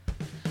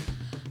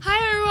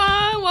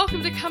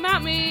welcome to Come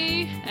At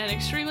Me, an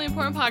extremely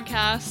important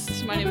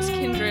podcast. My name is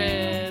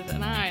Kindred,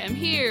 and I am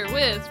here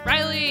with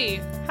Riley.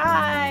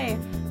 Hi.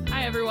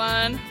 Hi,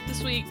 everyone.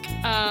 This week,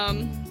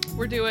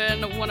 we're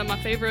doing one of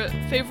my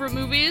favorite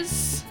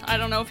movies. I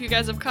don't know if you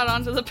guys have caught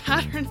on to the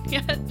pattern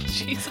yet.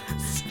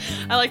 Jesus.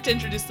 I like to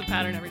introduce the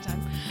pattern every time.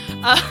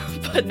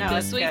 But no,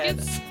 this week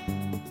it's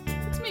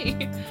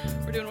me.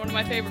 We're doing one of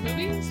my favorite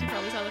movies. You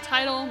probably saw the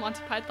title,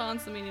 Monty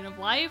Python's The Meaning of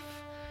Life.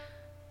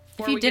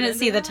 If you didn't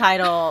see the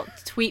title,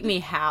 tweet me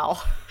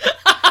how.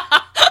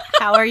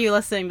 How are you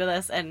listening to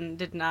this and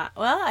did not?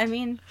 Well, I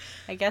mean,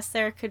 I guess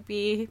there could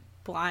be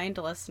blind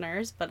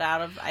listeners, but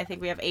I think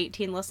we have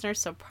 18 listeners,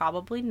 so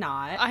probably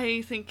not.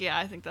 I think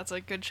that's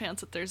a good chance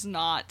that there's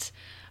not.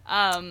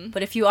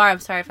 But if you are, I'm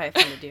sorry if I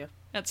offended you.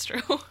 That's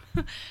true.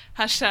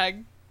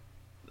 Hashtag,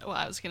 well,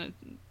 I was going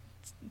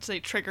to say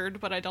triggered,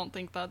 but I don't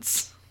think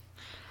that's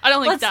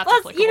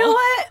applicable. You know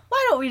what?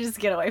 Why don't we just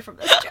get away from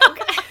this joke?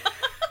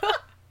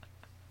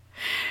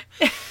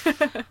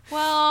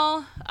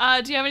 Well,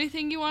 do you have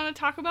anything you want to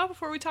talk about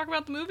before we talk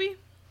about the movie?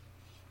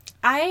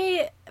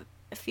 I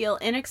feel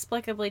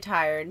inexplicably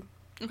tired.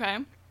 Okay.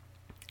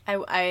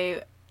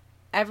 I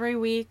every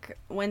week,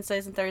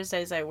 Wednesdays and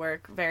Thursdays, I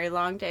work very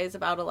long days,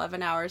 about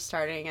 11 hours,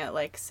 starting at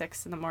like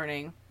 6 in the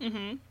morning.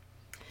 Mm-hmm.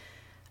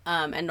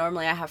 And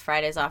normally I have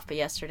Fridays off, but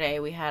yesterday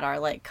we had our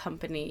like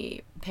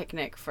company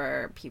picnic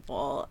for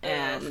people,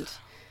 and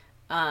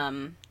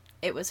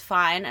it was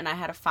fine, and I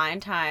had a fine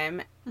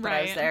time. But right.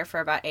 I was there for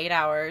about 8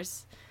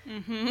 hours.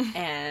 Mm-hmm.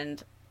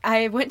 And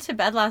I went to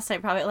bed last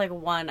night probably at like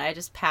 1. I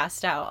just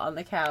passed out on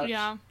the couch.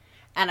 Yeah.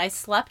 And I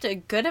slept a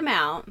good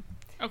amount.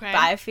 Okay. But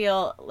I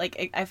feel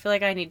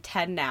like I need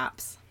 10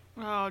 naps.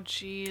 Oh,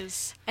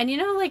 jeez. And you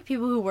know, like,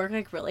 people who work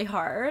like really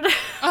hard?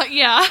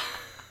 Yeah.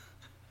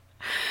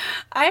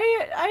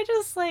 I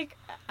just like,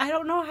 I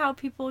don't know how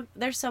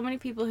there's so many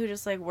people who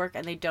just like work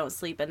and they don't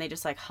sleep and they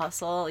just like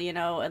hustle, you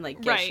know, and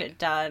like get shit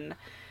done.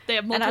 They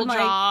have multiple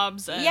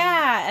jobs. Like,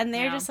 and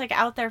they're just like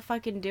out there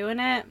fucking doing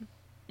it.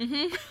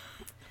 Mm-hmm.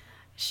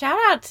 Shout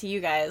out to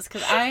you guys,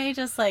 because I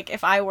just like,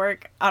 if I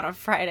work on a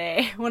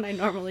Friday when I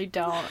normally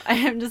don't, I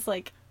am just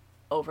like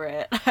over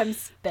it. I'm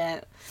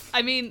spent.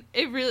 I mean,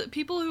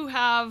 people who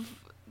have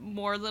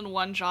more than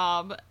one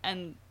job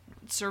and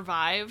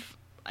survive,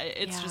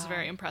 it's just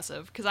very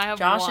impressive, because I have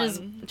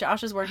one.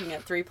 Josh is working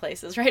at 3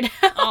 places right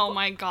now. Oh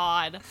my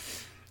god.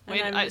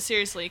 Wait,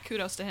 seriously,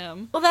 kudos to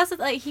him. Well, that's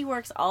like, he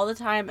works all the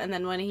time, and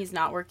then when he's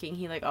not working,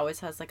 he like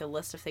always has like a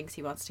list of things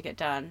he wants to get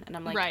done, and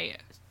I'm like, right.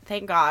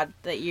 Thank God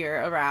that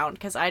you're around,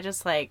 because I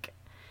just like,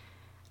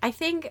 I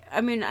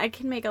mean, I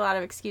can make a lot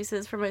of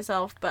excuses for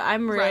myself, but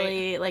I'm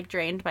really like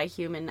drained by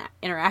human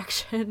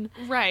interaction.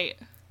 Right.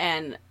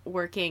 And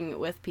working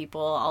with people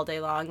all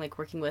day long, like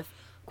working with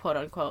quote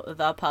unquote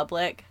the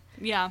public.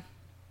 Yeah.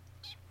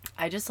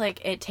 I just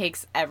like, it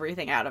takes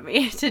everything out of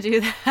me to do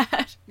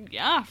that.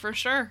 Yeah, for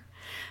sure.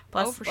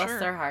 Bless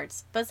their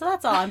hearts. But so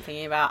that's all I'm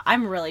thinking about.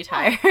 I'm really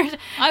tired,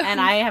 and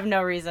I have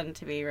no reason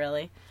to be,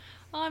 really.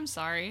 Oh, I'm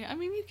sorry. I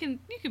mean, you can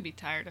be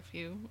tired if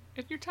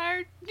you're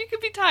tired, you can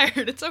be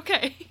tired. It's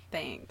okay.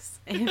 Thanks.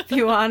 If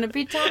you want to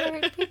be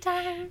tired, be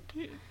tired.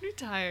 Be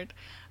tired.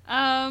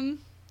 I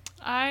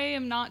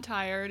am not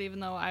tired, even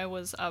though I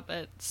was up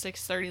at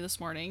 6:30 this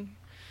morning.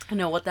 I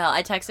know, what the hell.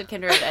 I texted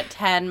Kindred at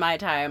 10 my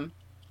time,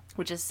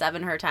 which is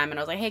 7 her time, and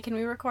I was like, hey, can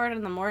we record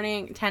in the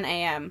morning, 10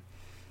 a.m.?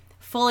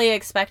 Fully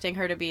expecting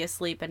her to be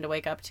asleep and to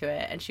wake up to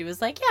it, and she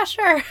was like, yeah,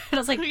 sure. And I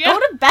was like, go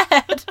to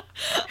bed.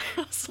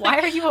 Why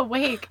are you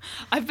awake?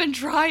 I've been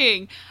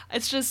trying.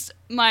 It's just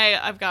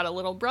I've got a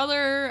little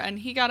brother, and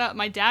he got up.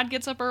 My dad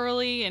gets up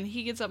early, and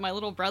he gets up my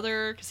little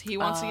brother because he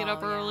wants to get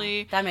up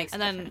early. That makes a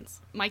difference.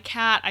 Then my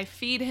cat, I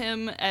feed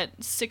him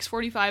at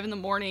 6:45 in the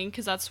morning,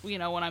 because that's, when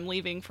I'm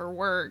leaving for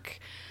work.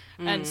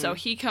 And so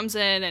he comes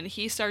in and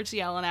he starts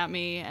yelling at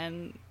me,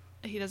 and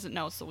he doesn't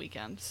know it's the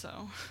weekend,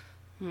 so...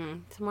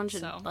 Someone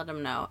should let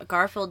him know.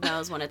 Garfield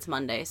knows when it's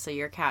Monday, so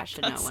your cat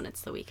should know when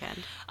it's the weekend.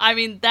 I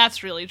mean,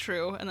 that's really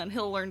true. And then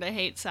he'll learn to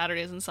hate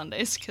Saturdays and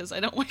Sundays, because I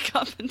don't wake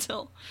up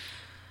until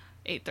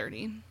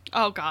 8:30.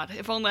 Oh, God.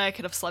 If only I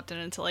could have slept in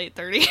until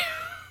 8:30.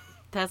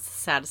 That's the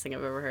saddest thing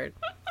I've ever heard.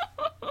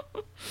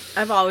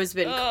 I've always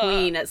been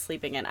queen at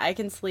sleeping in. I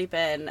can sleep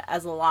in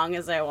as long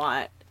as I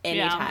want,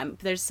 anytime. Yeah.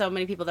 There's so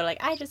many people that are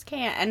like, I just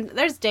can't. And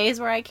there's days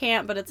where I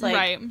can't, but it's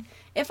like,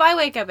 if I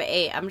wake up at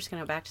 8, I'm just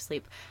going to go back to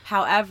sleep.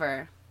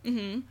 However,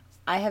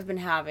 I have been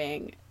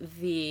having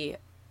the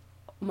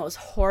most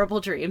horrible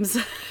dreams.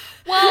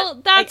 Well,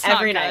 that's like,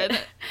 not every good.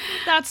 Night.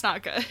 That's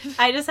not good.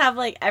 I just have,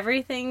 like,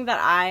 everything that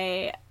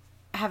I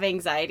have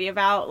anxiety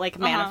about, like,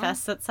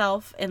 manifests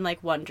itself in,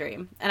 like, one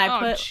dream.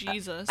 And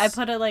Jesus. I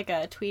put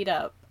a tweet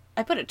up.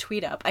 I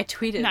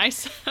tweeted.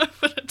 Nice.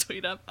 Put a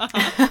tweet up.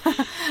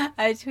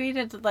 I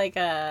tweeted, like,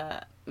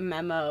 a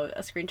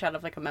screenshot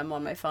of, like, a memo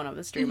on my phone of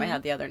this dream I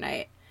had the other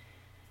night.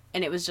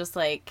 And it was just,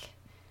 like,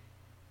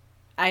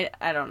 I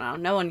don't know.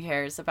 No one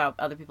cares about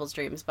other people's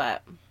dreams,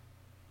 but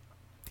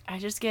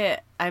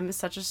I'm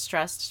such a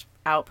stressed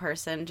out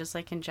person, just,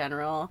 like, in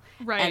general.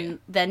 Right. And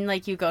then,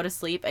 like, you go to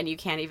sleep and you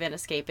can't even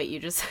escape it. You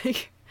just,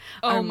 like,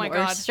 are my more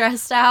God.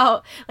 stressed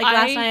out. Like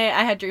last night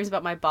I had dreams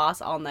about my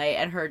boss all night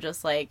and her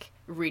just like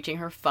reaching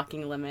her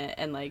fucking limit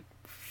and like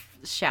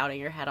shouting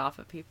her head off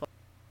at people.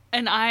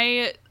 And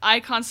I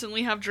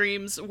constantly have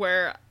dreams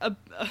where a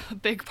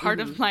big part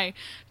of my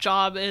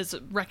job is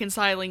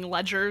reconciling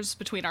ledgers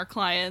between our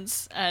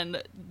clients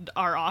and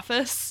our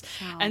office.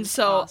 And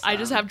so awesome. I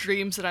just have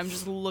dreams that I'm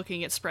just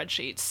looking at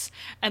spreadsheets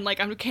and like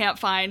I can't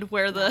find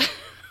where the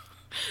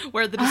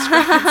where the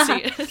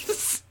discrepancy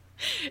is.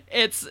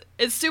 It's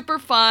super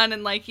fun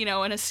and like, you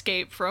know, an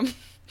escape from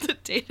the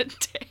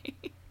day-to-day.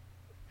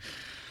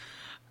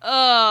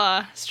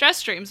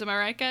 Stress dreams, am I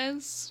right,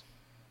 guys?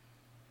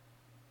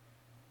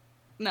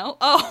 No?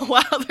 Oh,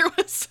 wow,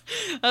 that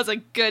was a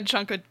good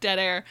chunk of dead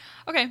air.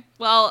 Okay,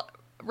 well,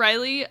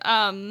 Riley,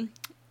 I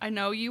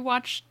know you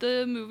watched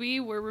the movie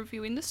we're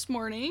reviewing this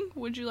morning.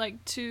 Would you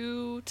like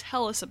to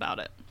tell us about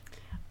it?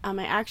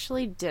 I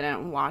actually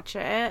didn't watch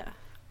it.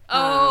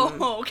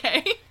 Oh,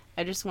 okay.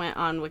 I just went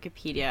on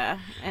Wikipedia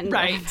and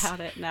right. read about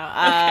it. No,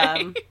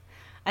 Okay.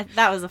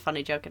 that was a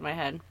funny joke in my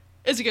head.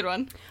 It's a good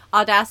one.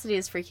 Audacity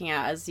is freaking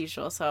out as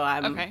usual, so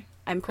I'm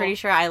cool. pretty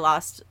sure I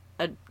lost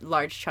a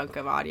large chunk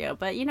of audio,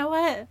 but you know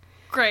what?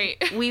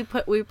 Great. We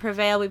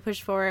prevail. We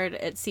push forward.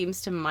 It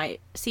seems to might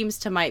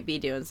be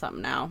doing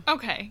something now.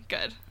 Okay,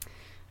 good.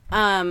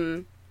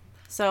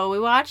 So we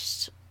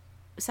watched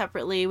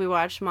separately. We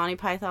watched Monty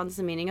Python's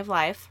The Meaning of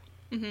Life.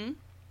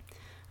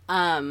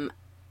 Mm-hmm.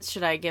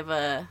 Should I give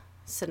a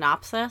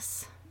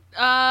synopsis?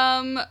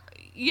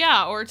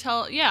 Yeah, or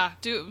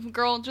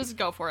girl, just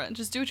go for it.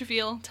 Just do what you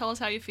feel. Tell us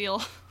how you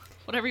feel.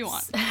 Whatever you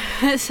want.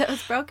 So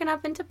it's broken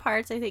up into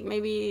parts. I think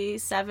maybe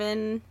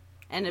 7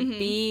 and a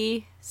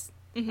B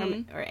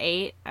or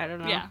 8. I don't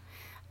know. Yeah.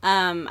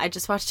 I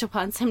just watched it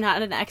once. I'm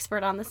not an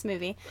expert on this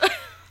movie.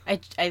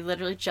 I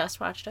literally just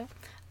watched it.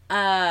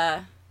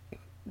 But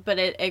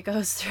it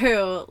goes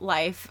through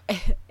life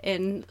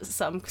in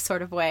some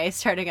sort of way,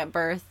 starting at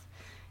birth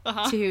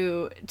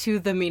to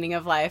the meaning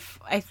of life,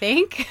 I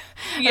think.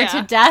 Yeah.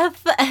 Or to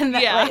death. And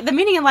the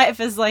meaning of life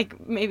is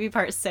like maybe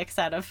part 6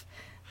 out of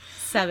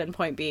 7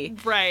 point B.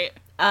 Right.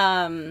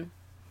 But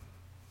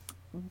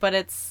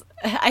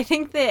I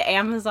think the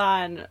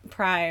Amazon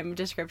Prime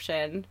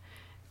description,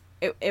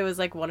 it was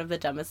like one of the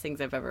dumbest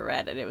things I've ever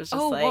read, and it was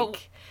just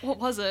what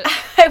was it?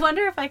 I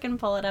wonder if I can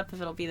pull it up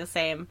if it'll be the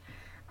same.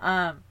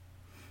 But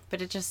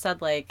it just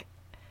said like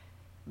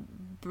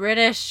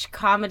British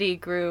comedy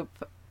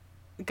group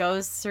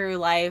goes through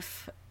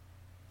life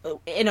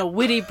in a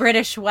witty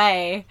British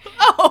way.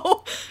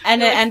 Oh.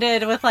 And it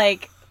ended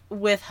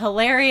with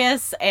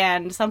hilarious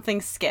and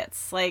something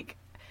skits. Like,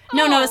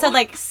 no, it said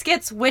like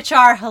skits which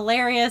are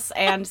hilarious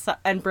and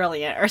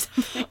brilliant or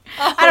something.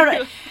 Oh, I don't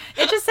know.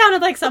 It just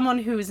sounded like someone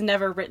who's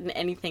never written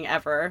anything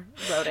ever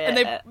wrote it.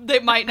 And they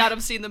might not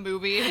have seen the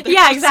movie.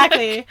 Yeah,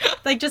 exactly.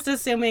 Like just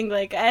assuming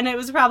and it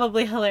was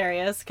probably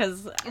hilarious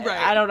because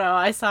I don't know.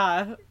 I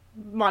saw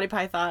Monty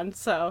Python,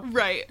 so.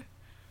 Right.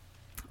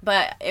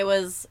 But it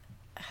was,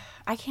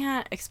 I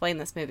can't explain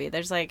this movie.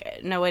 There's like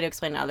no way to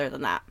explain it other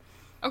than that.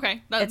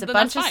 Okay, it's a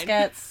bunch of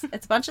skits.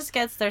 It's a bunch of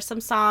skits. There's some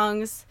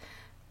songs.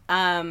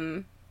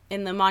 In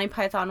the Monty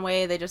Python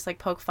way, they just like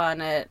poke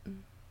fun at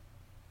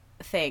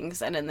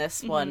things, and in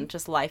this one,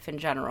 just life in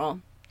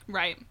general.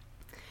 Right.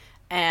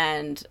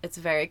 And it's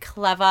very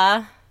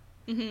clever.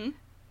 Mm-hmm.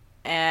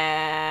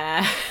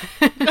 And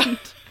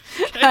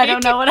I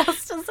don't know what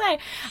else to say.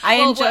 I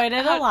enjoyed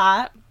it a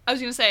lot. I was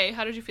gonna say,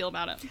 how did you feel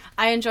about it?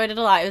 I enjoyed it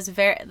a lot. It was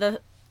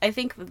I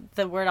think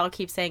the word I'll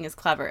keep saying is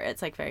clever.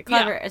 It's like very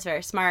clever. Yeah. It's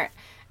very smart.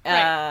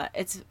 Right.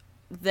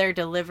 Their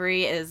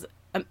delivery is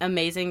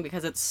amazing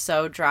because it's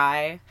so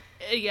dry.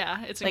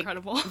 Yeah, it's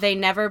incredible. They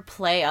never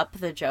play up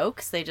the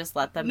jokes. They just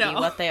let them be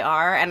what they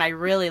are, and I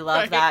really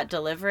love that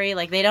delivery.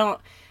 Like they don't.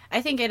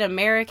 I think in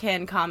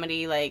American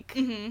comedy,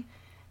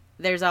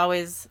 there's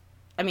always.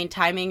 I mean,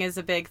 timing is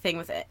a big thing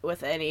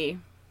with any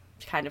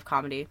kind of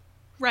comedy.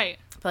 Right.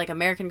 But like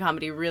American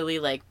comedy really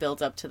like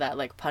builds up to that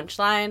like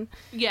punchline.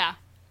 Yeah.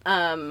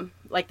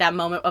 Like that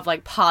moment of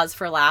like pause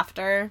for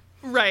laughter.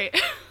 Right.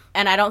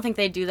 And I don't think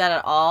they do that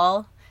at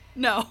all.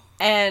 No.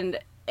 And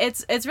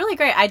it's really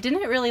great. I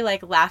didn't really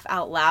like laugh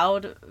out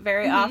loud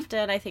very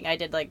often. I think I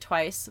did like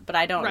twice, but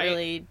I don't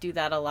really do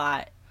that a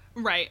lot.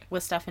 Right.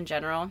 With stuff in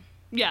general.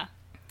 Yeah.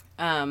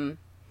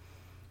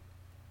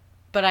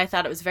 But I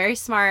thought it was very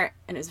smart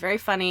and it was very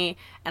funny,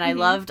 and I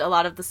loved a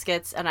lot of the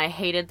skits, and I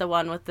hated the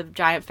one with the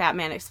giant fat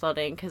man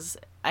exploding because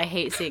I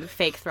hate seeing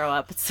fake throw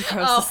up. It's the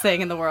grossest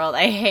thing in the world.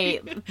 I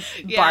hate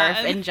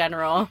barf in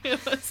general.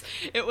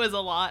 It was a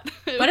lot.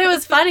 But it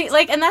was funny.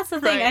 Like, and that's the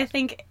thing. I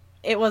think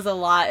it was a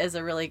lot is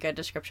a really good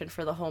description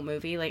for the whole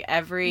movie. Like,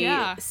 every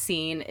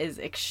scene is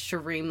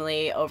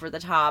extremely over the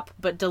top,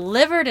 but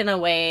delivered in a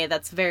way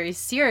that's very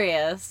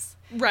serious.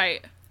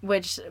 Right.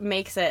 Which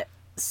makes it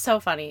so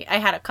funny. I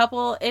had a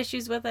couple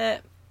issues with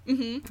it,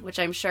 which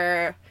I'm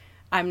sure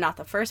I'm not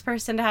the first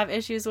person to have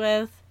issues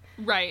with.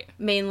 Right.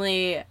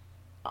 Mainly,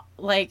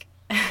 like,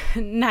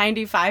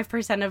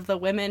 95% of the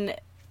women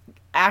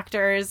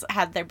actors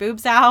had their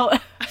boobs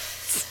out.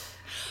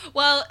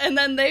 Well, and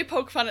then they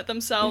poke fun at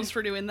themselves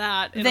for doing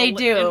that. They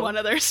do. In one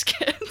of their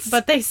skits.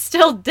 But they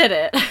still did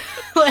it.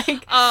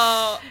 Like,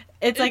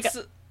 it's like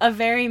a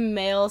very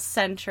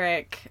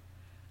male-centric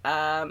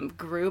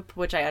group,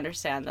 which I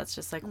understand. That's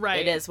just like,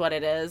 it is what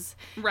it is.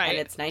 Right. And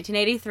it's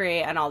 1983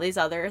 and all these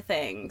other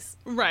things.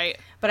 Right.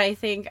 But I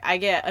think I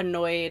get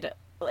annoyed.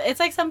 It's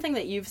like something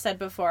that you've said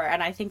before,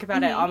 and I think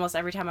about it almost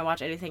every time I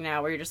watch anything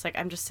now, where you're just like,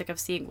 I'm just sick of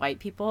seeing white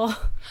people.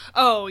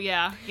 Oh,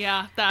 yeah.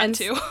 Yeah, that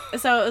too.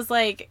 So it was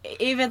like,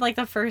 even like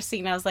the first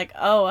scene, I was like,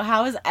 oh,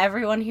 how is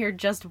everyone here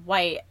just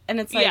white? And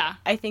it's like,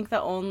 I think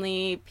the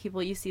only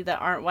people you see that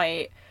aren't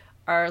white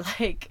are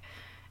like,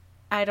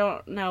 I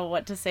don't know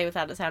what to say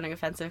without it sounding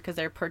offensive, because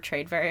they're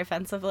portrayed very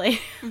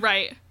offensively.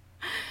 Right.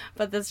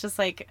 But it's just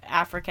like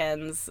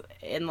Africans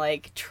in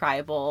like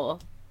tribal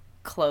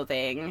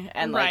clothing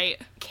and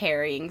like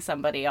carrying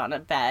somebody on a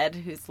bed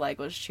whose leg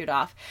was chewed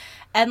off.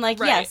 And like,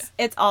 yes,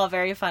 it's all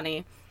very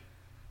funny.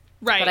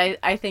 Right. But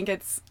I think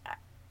it's,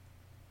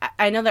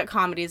 I know that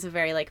comedy is a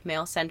very like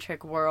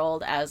male-centric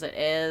world as it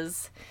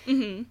is.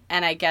 Mm-hmm.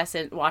 And I guess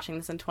watching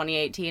this in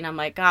 2018, I'm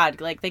like,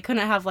 God, like they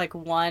couldn't have like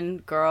one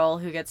girl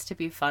who gets to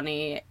be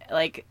funny.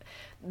 Like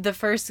the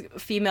first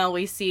female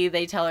we see,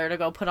 they tell her to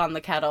go put on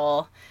the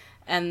kettle.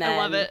 And then, I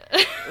love it.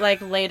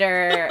 Like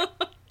later,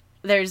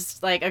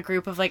 there's like a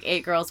group of like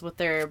 8 girls with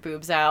their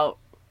boobs out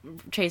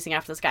chasing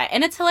after this guy.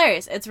 And it's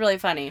hilarious. It's really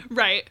funny.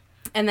 Right.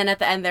 And then at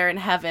the end, they're in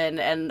heaven,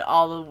 and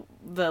all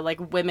the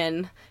like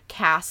women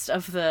cast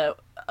of the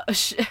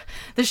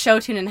show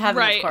tune in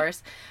heaven, of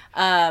course.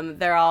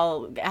 They're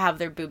all have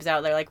their boobs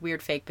out. They're like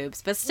weird fake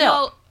boobs, but still.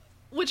 Well,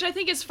 which I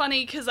think is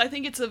funny, because I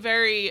think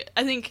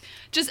I think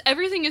just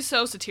everything is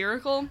so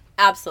satirical.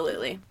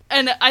 Absolutely.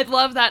 And I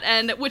love that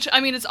end, which, I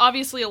mean, it's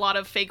obviously a lot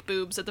of fake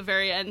boobs at the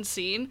very end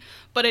scene,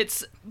 but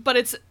it's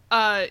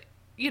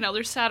you know,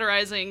 they're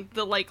satirizing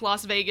the, like,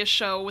 Las Vegas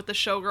show with the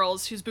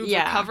showgirls whose boobs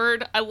are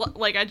covered.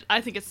 I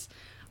think it's,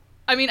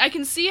 I mean, I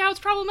can see how it's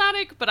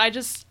problematic, but I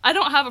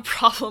don't have a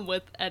problem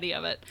with any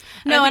of it.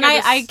 No, and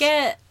I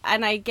get,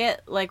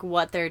 like,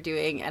 what they're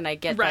doing, and I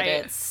get that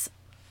it's,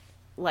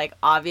 like,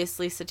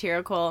 obviously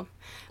satirical.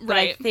 But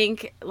I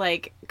think,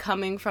 like,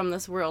 coming from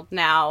this world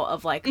now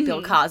of, like,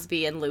 Bill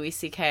Cosby and Louis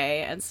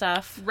C.K. and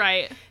stuff.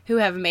 Right. Who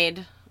have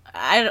made...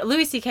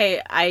 Louis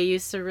C.K. I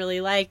used to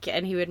really like,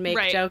 and he would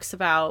make jokes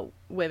about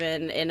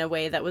women in a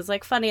way that was,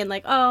 like, funny and,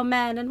 like, oh,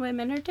 men and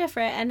women are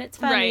different, and it's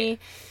funny. Right.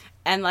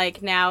 And,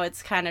 like, now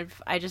it's kind of,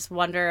 I just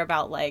wonder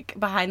about, like,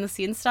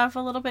 behind-the-scenes stuff a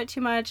little bit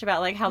too much, about,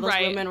 like, how those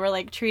women were,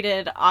 like,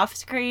 treated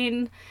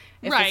off-screen,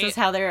 if this is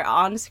how they're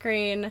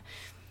on-screen.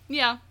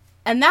 Yeah.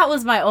 And that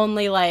was my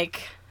only,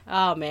 like,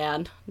 oh,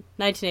 man,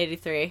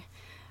 1983.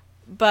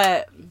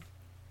 But...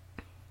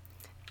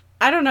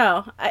 I don't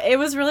know. It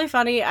was really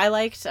funny. I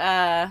liked,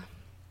 I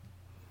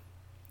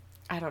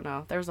don't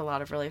know. There was a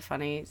lot of really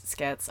funny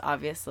skits,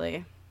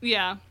 obviously.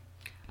 Yeah.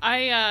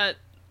 I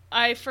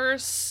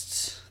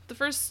first,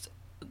 when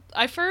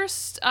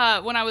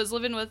I was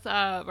living with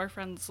our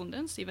friends Linda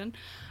and Steven,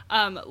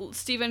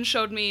 Steven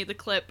showed me the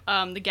clip,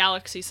 the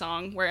Galaxy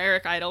song, where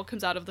Eric Idle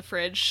comes out of the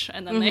fridge,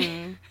 and then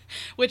they,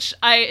 which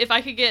if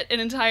I could get an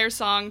entire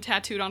song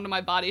tattooed onto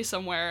my body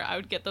somewhere, I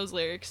would get those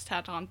lyrics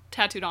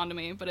tattooed onto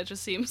me, but it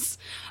just seems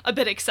a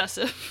bit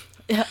excessive.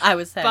 Yeah, I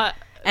would say.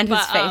 And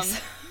his face.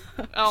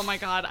 Oh my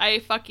God, I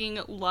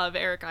fucking love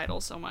Eric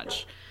Idle so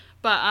much.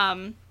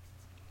 But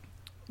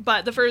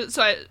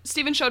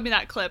Steven showed me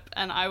that clip,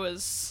 and I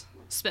was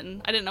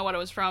smitten. I didn't know what it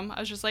was from. I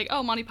was just like,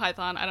 oh, Monty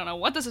Python. I don't know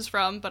what this is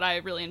from, but I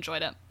really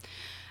enjoyed it.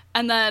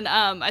 And then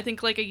I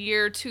think like a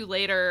year or two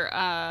later,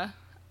 I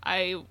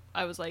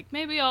was like,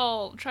 maybe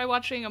I'll try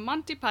watching a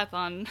Monty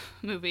Python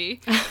movie.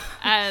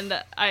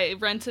 And I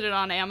rented it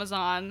on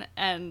Amazon,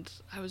 and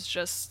I was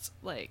just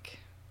like,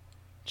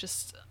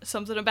 just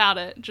something about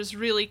it just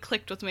really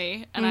clicked with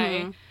me.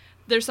 And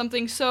there's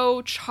something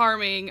so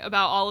charming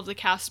about all of the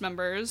cast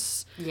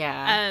members.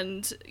 Yeah.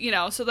 And, you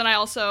know, so then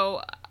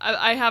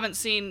I haven't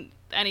seen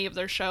any of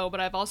their show, but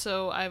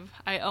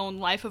I own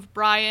Life of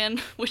Brian,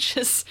 which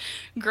is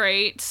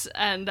great.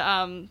 And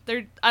I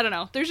don't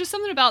know, there's just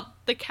something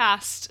about the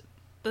cast,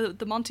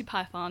 the Monty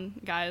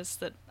Python guys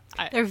that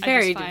they're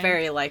very,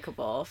 very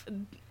likable.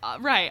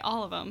 Right,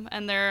 all of them.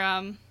 And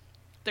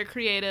they're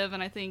creative,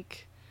 and I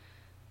think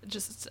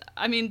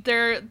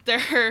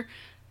they're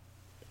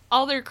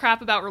all their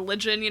crap about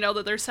religion, you know,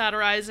 that they're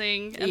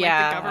satirizing, and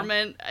like the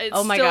government, it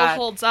still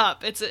holds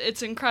up.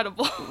 It's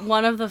incredible.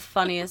 One of the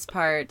funniest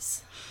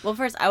parts. Well,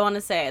 first I want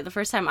to say the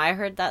first time I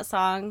heard that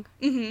song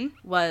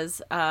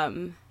was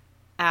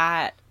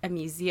at a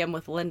museum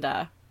with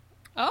Linda.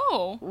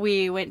 Oh.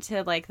 We went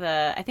to like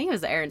I think it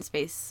was the Air and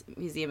Space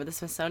Museum at the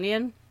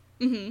Smithsonian.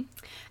 Mm-hmm.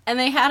 And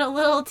they had a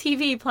little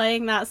TV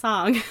playing that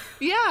song.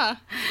 Yeah.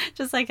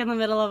 Just like in the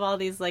middle of all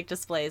these like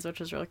displays,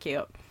 which was real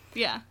cute.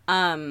 Yeah.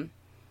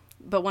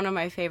 But one of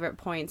my favorite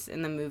points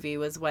in the movie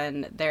was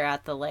when they're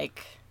at the,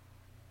 like,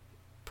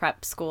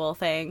 prep school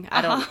thing.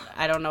 I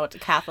don't know what,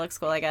 Catholic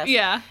school, I guess.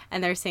 Yeah.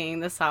 And they're singing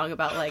this song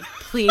about, like,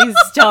 please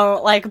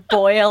don't, like,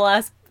 boil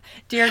us.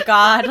 Dear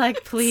God,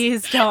 like,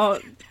 please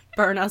don't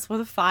burn us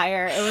with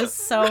fire. It was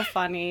so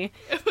funny.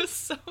 It was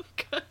so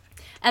good.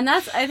 And I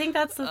think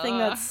that's the thing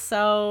that's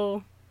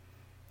so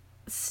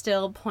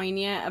still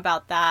poignant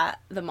about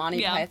the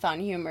Monty Python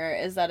humor,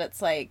 is that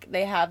it's like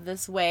they have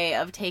this way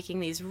of taking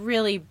these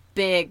really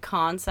big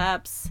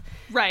concepts,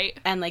 right,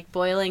 and like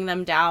boiling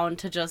them down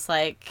to just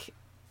like,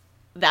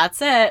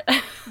 that's it,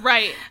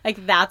 right,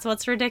 like that's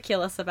what's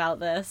ridiculous about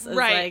this, is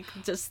right,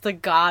 like just the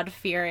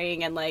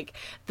God-fearing, and like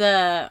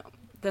the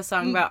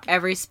song about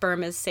every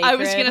sperm is sacred. I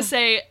was gonna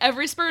say,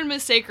 every sperm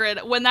is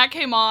sacred. When that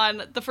came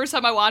on, the first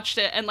time I watched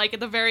it, and like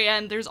at the very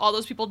end, there's all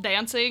those people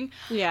dancing.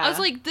 Yeah. I was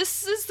like,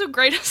 this is the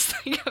greatest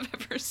thing I've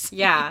ever seen.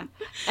 Yeah.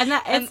 And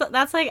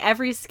that's like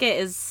every skit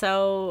is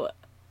so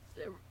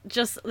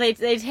just, they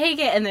take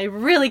it and they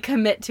really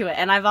commit to it.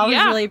 And I've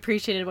always really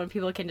appreciated when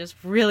people can just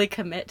really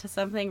commit to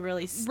something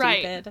really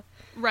stupid.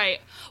 Right.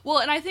 Well,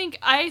 and I think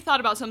I thought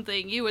about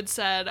something you had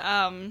said,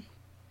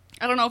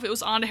 I don't know if it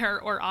was on air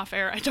or off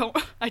air.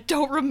 I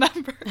don't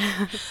remember.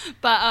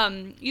 But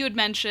you had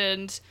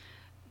mentioned,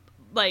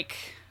 like,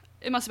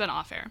 it must have been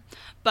off air.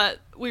 But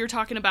we were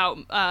talking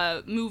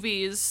about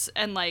movies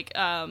and like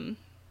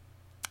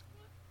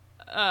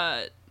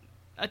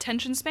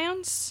attention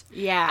spans.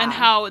 Yeah. And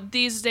how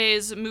these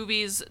days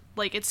movies,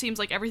 like, it seems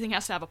like everything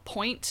has to have a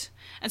point.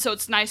 And so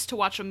it's nice to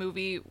watch a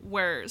movie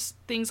where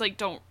things like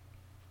don't,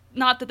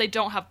 not that they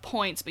don't have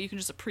points, but you can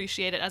just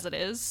appreciate it as it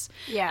is.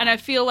 Yeah. And I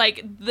feel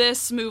like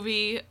this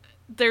movie,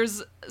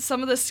 there's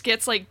some of the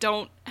skits like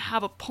don't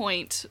have a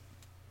point,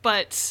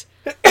 but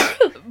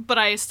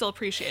I still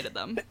appreciated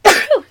them.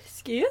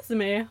 Excuse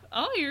me.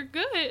 Oh, you're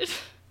good.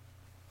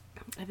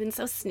 I've been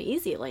so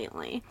sneezy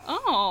lately.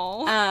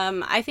 Oh.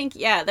 I think,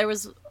 there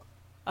was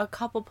a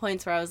couple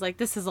points where I was like,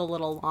 this is a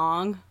little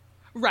long.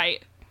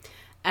 Right.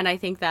 And I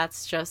think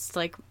that's just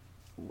like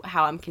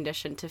how I'm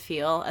conditioned to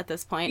feel at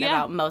this point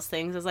about most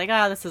things, is like,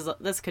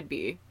 this could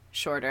be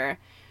shorter.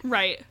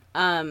 Right.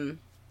 I'm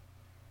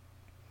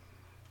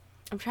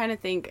trying to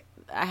think.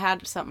 I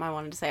had something I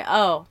wanted to say.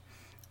 Oh,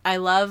 I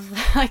love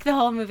like the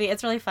whole movie.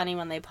 It's really funny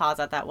when they pause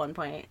at that one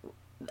point.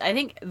 I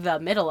think the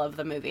middle of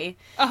the movie.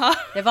 Uh-huh.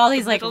 They have all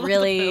these like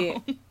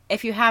really,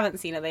 if you haven't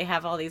seen it, they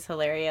have all these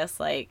hilarious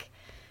like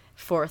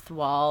fourth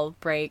wall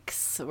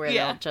breaks where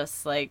they'll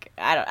just like,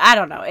 I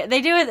don't know. They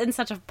do it in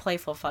such a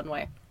playful, fun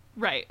way.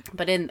 Right.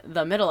 But in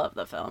the middle of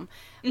the film,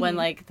 when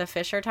like the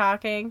fish are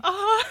talking,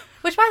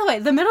 which by the way,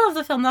 the middle of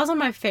the film, that was one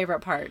of my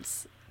favorite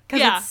parts.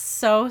 Because it's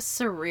so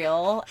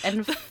surreal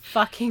and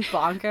fucking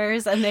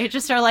bonkers, and they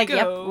just are like,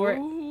 go we're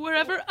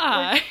wherever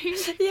I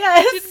it's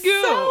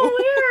go. So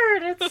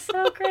weird. It's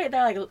so great.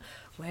 They're like,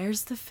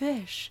 where's the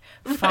fish?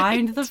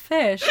 Find the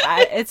fish.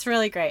 It's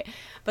really great.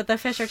 But the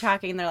fish are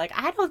talking, and they're like,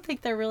 I don't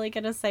think they're really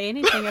going to say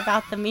anything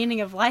about the meaning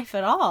of life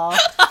at all.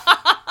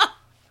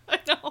 I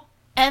know.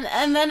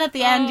 And then at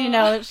the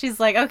end, she's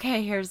like,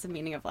 okay, here's the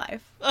meaning of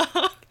life.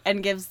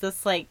 And gives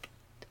this, like,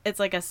 it's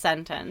like a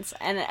sentence.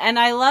 And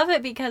I love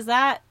it because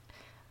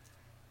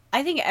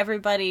I think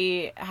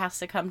everybody has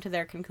to come to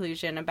their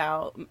conclusion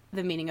about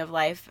the meaning of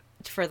life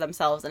for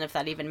themselves, and if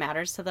that even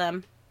matters to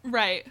them.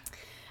 Right.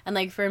 And,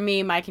 like, for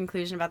me, my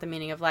conclusion about the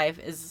meaning of life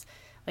is,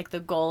 like,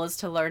 the goal is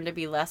to learn to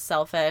be less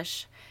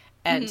selfish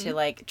and to,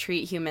 like,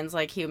 treat humans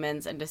like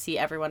humans and to see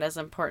everyone as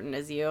important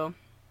as you.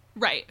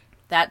 Right.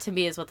 That, to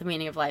me, is what the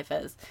meaning of life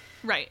is.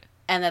 Right.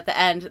 And at the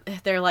end,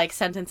 they're, like,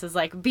 sentences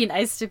like, be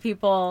nice to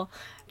people,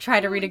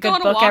 try to read a good Go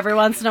on a book walk. every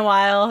once in a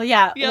while.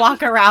 Yeah, Yep.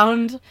 walk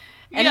around.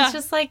 And Yeah. it's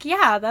just like,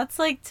 yeah, that's,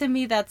 like, to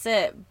me, that's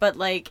it. But,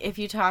 like, if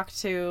you talk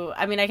to,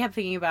 I mean, I've been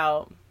thinking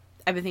about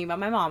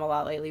my mom a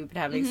lot lately. We've been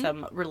having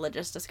some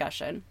religious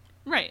discussion.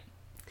 Right.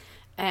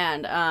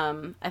 And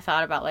I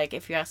thought about, like,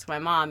 if you ask my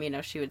mom,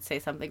 she would say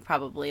something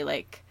probably,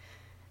 like,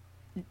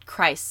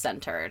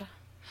 Christ-centered.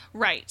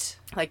 Right.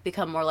 Like,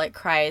 become more like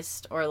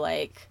Christ, or,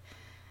 like,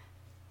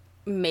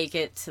 make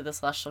it to the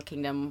celestial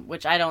kingdom,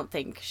 which I don't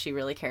think she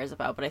really cares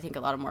about, but I think a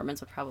lot of Mormons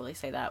would probably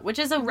say that, which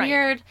is a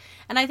weird,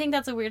 and I think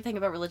that's a weird thing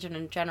about religion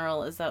in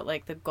general, is that,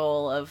 like, the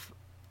goal of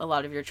a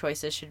lot of your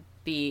choices should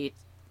be,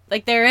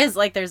 like, there's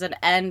an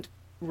end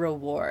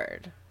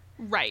reward.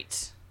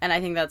 Right. And I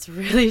think that's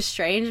really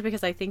strange,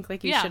 because I think,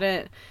 like, you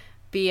shouldn't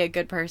be a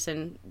good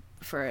person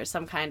for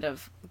some kind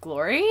of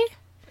glory.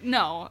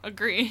 No,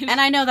 agreed. And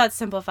I know that's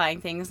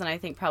simplifying things, and I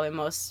think probably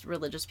most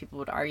religious people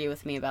would argue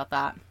with me about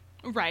that.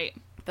 Right.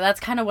 But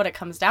that's kind of what it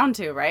comes down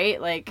to, right?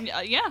 Like,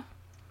 yeah.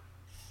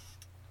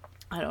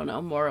 I don't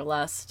know, more or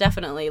less.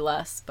 Definitely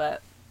less,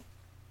 but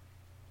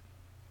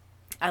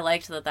I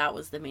liked that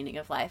was the meaning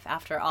of life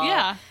after all.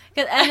 Yeah.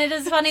 And it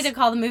is funny to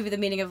call the movie the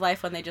meaning of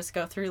life when they just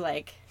go through,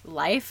 like,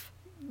 life.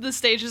 The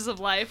stages of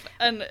life.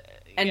 And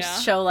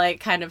show, like,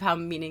 kind of how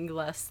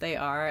meaningless they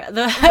are. It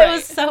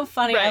was so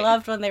funny. Right. I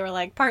loved when they were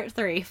like, part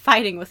 3,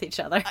 fighting with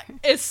each other.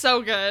 It's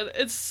so good.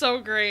 It's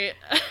so great.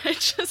 I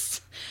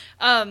just,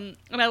 and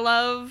I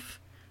love,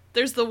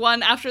 there's the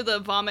one after the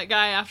vomit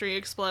guy after he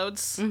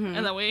explodes, and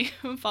then we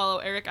follow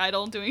Eric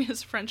Idle doing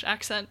his French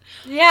accent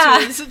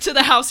to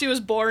the house he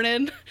was born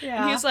in.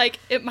 Yeah. And he's like,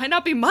 it might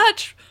not be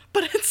much,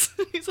 but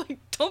he's like,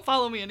 don't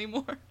follow me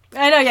anymore.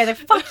 I know, yeah, like,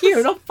 fuck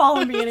you, don't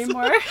follow me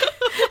anymore.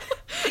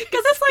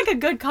 Because it's like a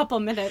good couple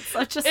minutes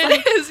of just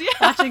like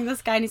watching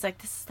this guy, and he's like,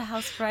 this is the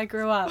house where I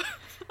grew up.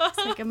 It's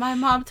like, and my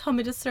mom told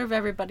me to serve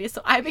everybody,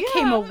 so I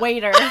became a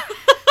waiter.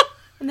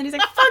 And then he's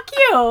like, fuck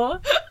you.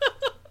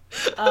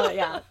 Oh,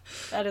 yeah,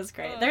 that is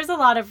great. There's a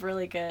lot of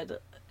really good,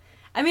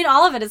 I mean,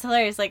 all of it is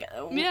hilarious. Like,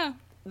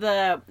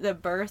 the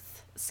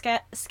birth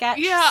sketch.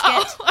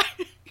 Yeah.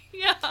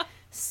 Yeah.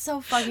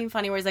 So fucking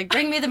funny, where he's like,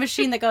 bring me the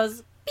machine that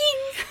goes,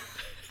 bing.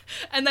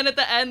 And then at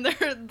the end,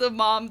 the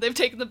mom, they've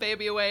taken the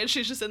baby away, and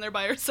she's just in there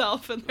by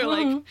herself, and they're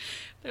like,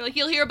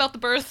 you'll hear about the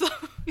birth.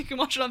 You can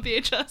watch it on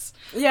VHS.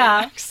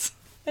 Yeah.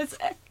 It's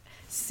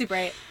super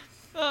great.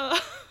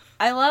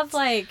 I love,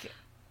 like,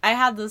 I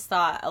had this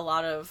thought a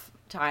lot of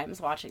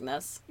times watching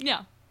this.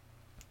 Yeah.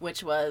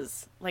 Which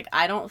was, like,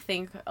 I don't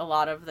think a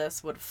lot of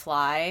this would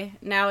fly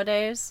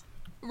nowadays.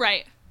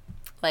 Right.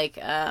 Like,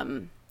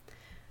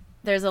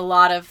 there's a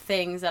lot of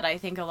things that I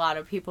think a lot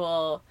of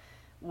people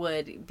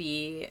would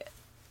be,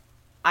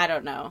 I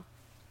don't know,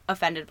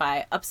 offended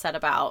by, upset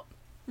about.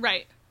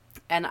 Right.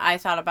 And I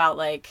thought about,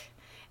 like,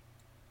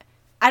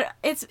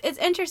 it's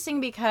interesting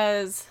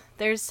because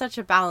there's such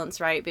a balance,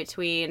 right,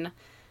 between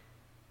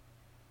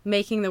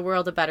making the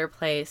world a better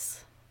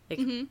place,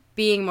 like,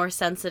 being more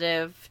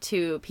sensitive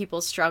to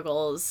people's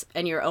struggles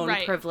and your own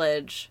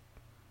privilege.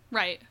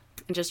 Right.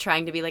 And just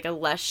trying to be, like, a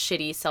less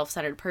shitty,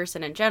 self-centered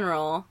person in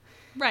general.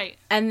 Right.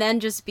 And then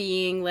just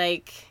being,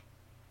 like,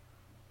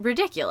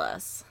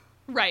 ridiculous.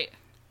 Right.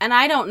 And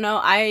I don't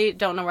know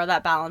where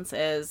that balance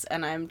is,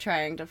 and I'm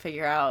trying to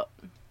figure out,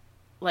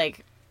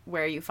 like,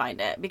 where you find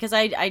it. Because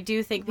I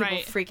do think people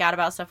freak out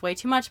about stuff way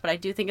too much, but I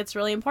do think it's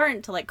really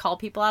important to, like, call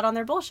people out on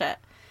their bullshit.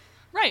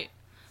 Right.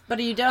 But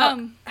you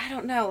don't, I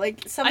don't know,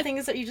 like, some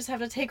things that you just have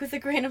to take with a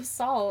grain of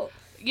salt.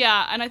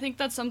 Yeah, and I think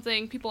that's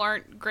something people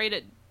aren't great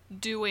at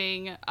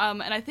doing.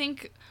 And I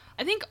think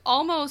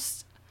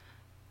almost,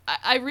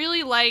 I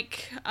really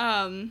like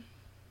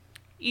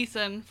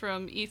Ethan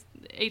from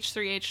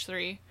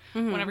H3H3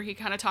 whenever he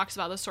kind of talks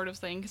about this sort of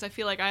thing, because I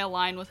feel like I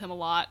align with him a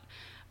lot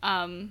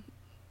on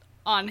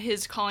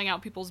his calling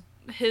out people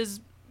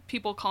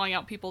calling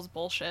out people's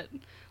bullshit.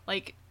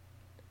 Like,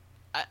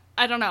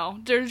 I don't know.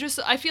 They're just,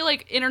 I feel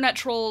like internet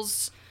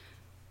trolls,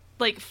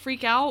 like,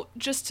 freak out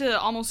just to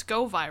almost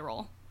go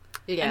viral.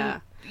 Yeah.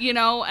 And, you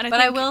know, and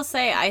I will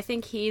say, I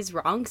think he's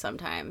wrong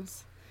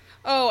sometimes.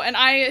 Oh, and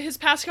his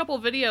past couple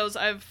of videos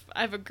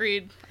I've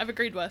agreed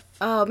with.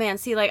 Oh man,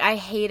 see, like, I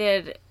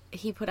hated,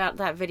 he put out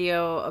that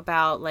video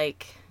about,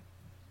 like,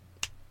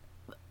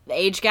 the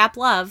age gap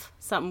love,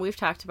 something we've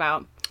talked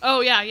about.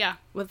 Oh, yeah.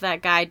 With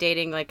that guy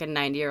dating, like, a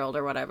 90-year-old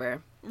or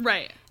whatever.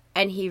 Right.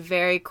 And he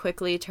very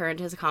quickly turned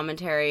his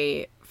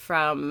commentary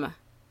from,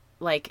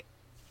 like,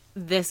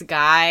 this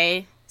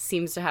guy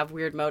seems to have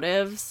weird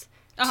motives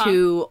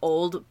to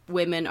old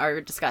women are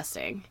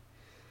disgusting.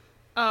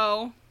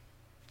 Oh.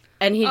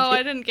 And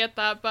I didn't get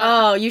that, but...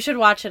 Oh, you should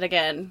watch it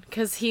again.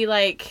 Because he,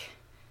 like...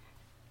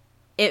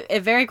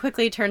 It very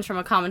quickly turns from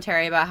a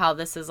commentary about how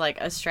this is,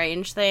 like, a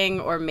strange thing,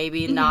 or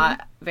maybe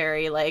not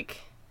very, like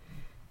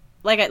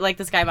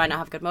this guy might not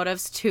have good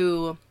motives,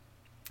 to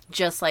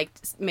just, like,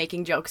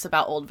 making jokes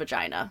about old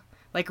vagina.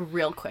 Like,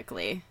 real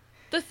quickly.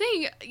 The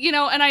thing, you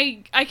know, and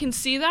I can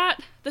see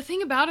that. The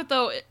thing about it,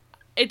 though,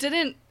 it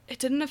didn't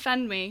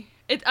offend me.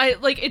 It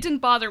didn't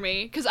bother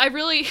me. Because I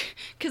really...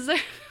 Because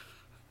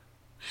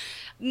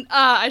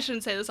I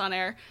shouldn't say this on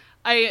air.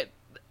 I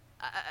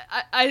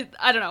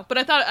don't know. But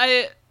I thought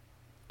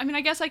I mean,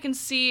 I guess I can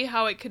see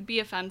how it could be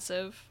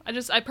offensive.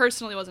 I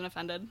personally wasn't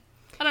offended.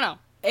 I don't know.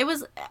 It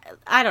was,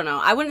 I don't know.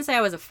 I wouldn't say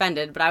I was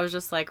offended, but I was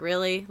just like,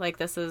 really? Like,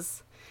 this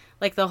is,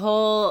 like,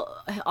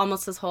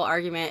 almost this whole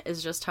argument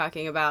is just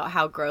talking about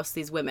how gross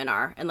these women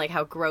are, and, like,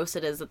 how gross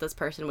it is that this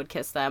person would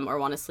kiss them or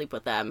want to sleep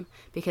with them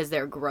because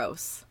they're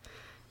gross.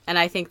 And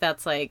I think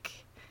that's,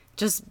 like,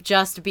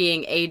 just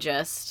being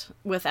ageist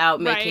without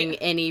making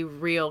any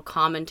real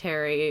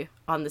commentary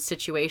on the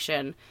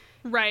situation.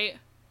 Right.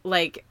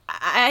 Like,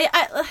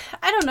 I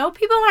don't know.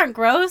 People aren't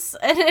gross.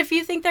 And if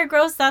you think they're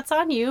gross, that's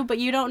on you. But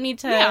you don't need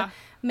to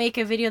make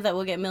a video that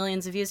will get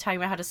millions of views talking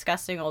about how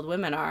disgusting old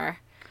women are.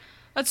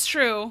 That's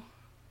true.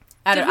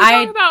 Did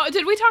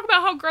we talk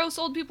about how gross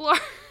old people are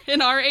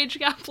in our Age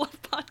Gap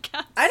Love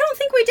podcast? I don't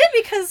think we did,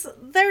 because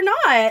they're not.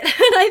 And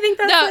I think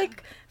that's,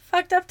 like,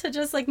 fucked up to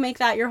just, like, make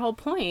that your whole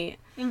point.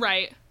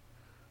 Right.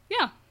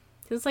 Yeah.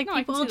 It's like,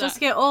 people just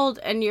get old,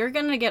 and you're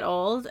gonna get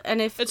old,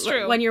 and if it's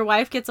true. When your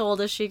wife gets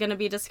old, is she gonna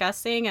be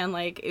disgusting and,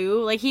 like,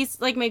 ooh? Like, he's,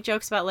 like, make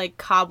jokes about, like,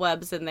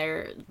 cobwebs in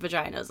their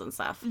vaginas and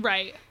stuff.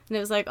 Right. And it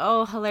was like,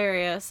 oh,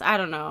 hilarious. I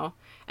don't know.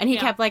 And he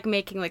kept, like,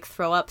 making, like,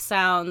 throw up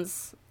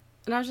sounds.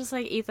 And I was just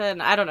like, Ethan,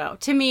 I don't know.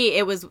 To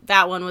me,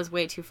 that one was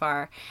way too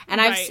far.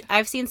 And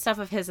I've seen stuff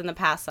of his in the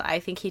past that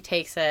I think he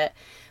takes it.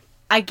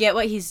 I get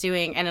what he's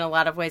doing, and in a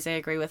lot of ways I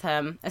agree with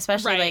him.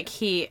 Especially, like,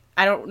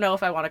 I don't know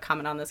if I want to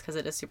comment on this because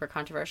it is super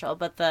controversial,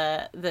 but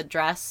the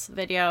dress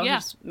video, he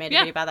just made a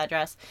video about that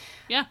dress.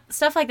 Yeah.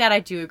 Stuff like that I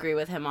do agree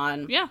with him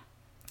on. Yeah.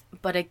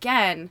 But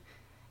again,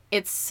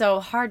 it's so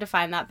hard to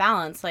find that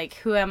balance. Like,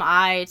 who am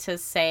I to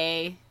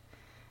say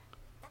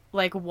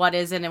like, what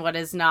is and what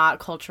is not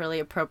culturally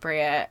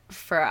appropriate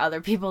for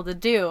other people to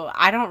do.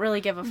 I don't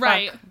really give a fuck.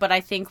 Right. But I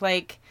think,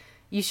 like,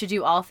 you should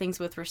do all things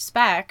with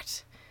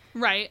respect.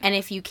 Right. And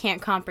if you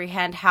can't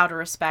comprehend how to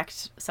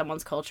respect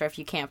someone's culture, if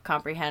you can't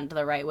comprehend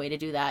the right way to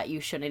do that,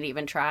 you shouldn't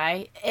even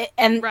try.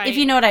 If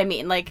you know what I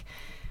mean. Like,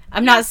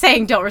 I'm not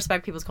saying don't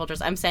respect people's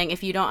cultures. I'm saying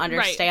if you don't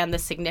understand the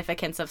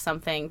significance of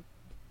something,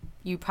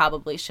 you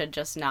probably should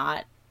just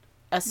not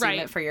assume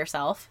it for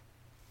yourself.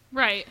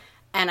 Right.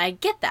 And I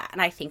get that,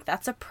 and I think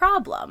that's a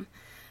problem.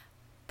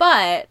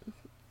 But,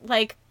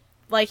 like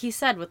he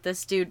said, with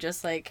this dude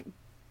just, like,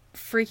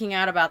 freaking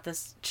out about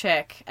this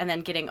chick and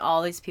then getting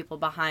all these people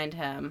behind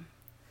him.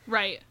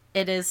 Right.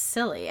 It is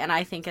silly, and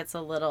I think it's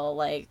a little,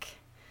 like,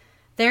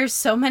 there's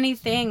so many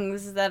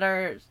things that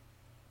are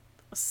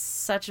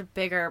such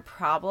bigger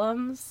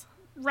problems.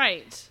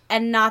 Right.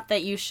 And not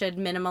that you should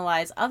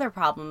minimize other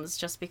problems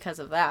just because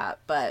of that,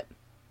 but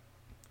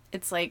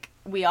it's like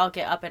we all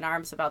get up in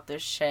arms about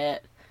this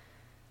shit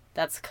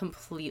that's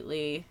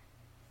completely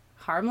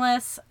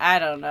harmless. I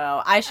don't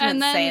know. I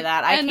shouldn't say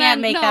that. I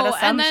can't make that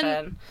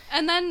assumption.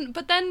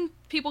 But then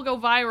people go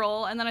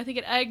viral, and then I think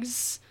it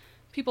eggs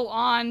people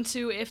on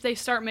to, if they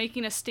start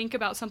making a stink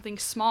about something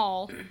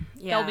small,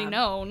 they'll be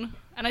known.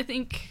 And I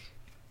think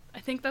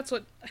that's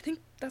what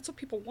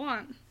people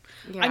want.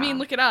 Yeah. I mean,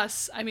 look at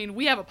us. I mean,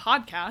 we have a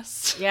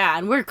podcast. Yeah,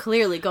 and we're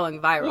clearly going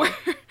viral.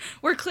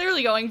 We're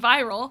clearly going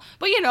viral.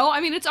 But, you know,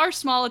 I mean, it's our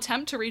small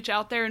attempt to reach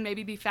out there and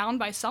maybe be found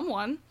by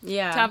someone.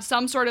 Yeah. To have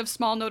some sort of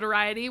small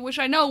notoriety, which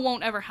I know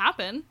won't ever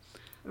happen.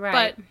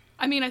 Right. But,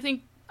 I mean, I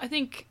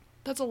think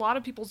that's a lot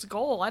of people's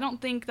goal. I don't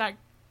think that...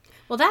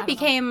 Well, that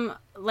became,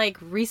 like,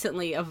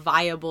 recently a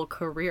viable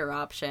career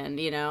option,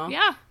 you know?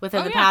 Yeah.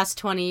 Within the past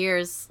 20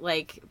 years,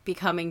 like,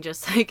 becoming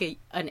just, like,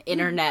 an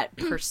internet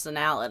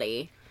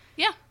personality.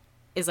 Yeah.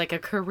 Is like a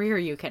career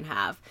you can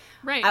have.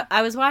 Right.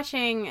 I was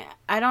watching,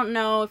 I don't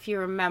know if you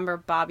remember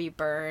Bobby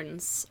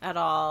Burns at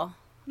all.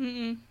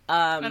 Mm-mm.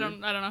 I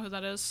don't know who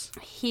that is.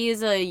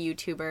 He's a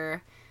YouTuber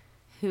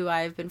who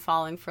I've been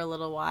following for a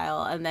little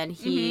while, and then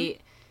he...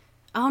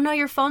 Mm-hmm. Oh no,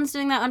 your phone's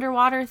doing that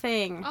underwater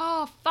thing.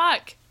 Oh,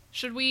 fuck.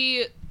 Should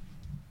we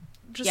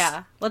just...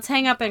 Yeah, let's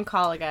hang up and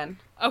call again.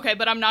 Okay,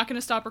 but I'm not going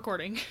to stop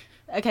recording.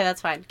 Okay,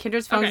 that's fine.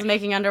 Kindred's phone's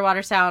making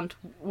underwater sound.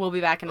 We'll be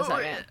back in a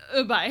second.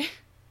 Bye.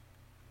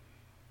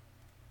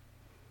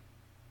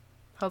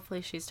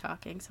 Hopefully she's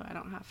talking, so I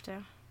don't have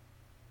to.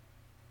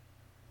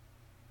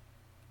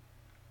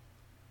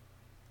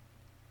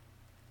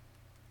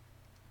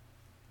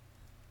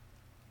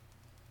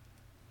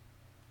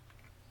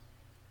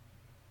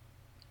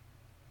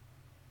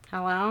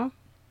 Hello?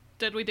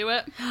 Did we do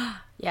it?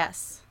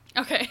 Yes.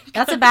 Okay.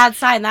 That's a bad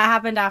sign. That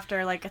happened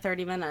after, like,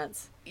 30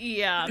 minutes.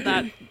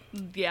 Yeah,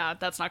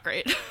 that's not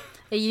great.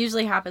 It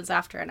usually happens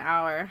after an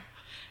hour.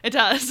 It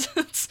does.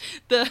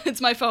 It's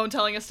my phone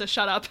telling us to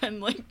shut up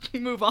and, like,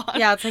 move on.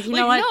 Yeah, it's like, you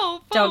know what?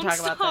 No, don't talk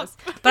about this.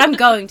 But I'm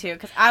going to,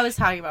 because I was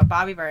talking about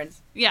Bobby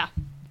Burns. Yeah.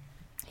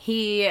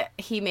 He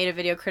made a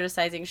video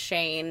criticizing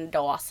Shane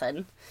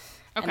Dawson.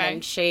 Okay. And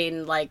then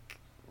Shane, like,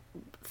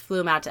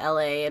 flew him out to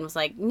LA and was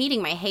like,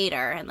 meeting my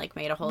hater, and, like,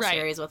 made a whole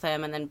series with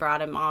him, and then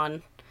brought him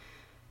on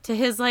to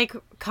his, like,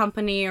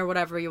 company or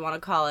whatever you want to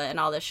call it, and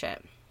all this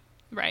shit.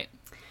 Right.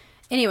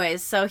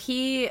 Anyways, so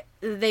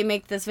they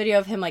make this video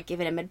of him, like,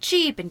 giving him a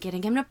Jeep and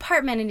getting him an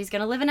apartment, and he's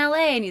gonna live in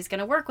LA, and he's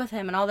gonna work with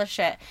him, and all this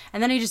shit.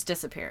 And then he just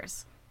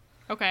disappears.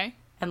 Okay.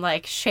 And,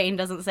 like, Shane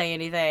doesn't say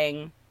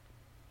anything.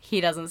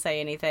 He doesn't say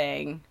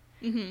anything.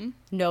 Mm-hmm.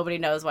 Nobody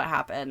knows what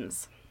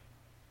happens.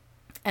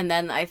 And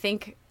then I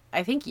think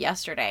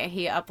yesterday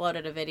he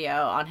uploaded a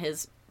video on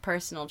his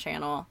personal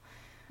channel,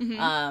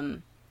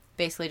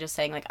 basically just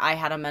saying, like, I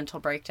had a mental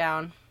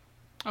breakdown.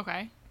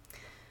 Okay.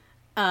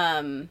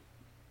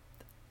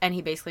 And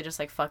he basically just,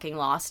 like, fucking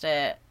lost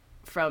it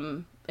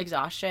from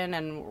exhaustion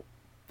and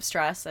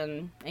stress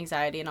and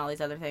anxiety and all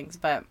these other things.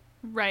 But,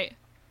 right.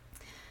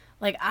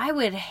 like, I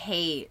would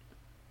hate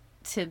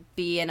to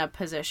be in a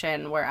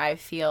position where I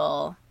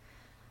feel,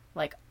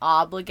 like,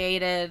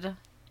 obligated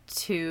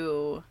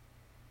to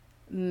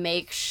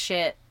make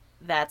shit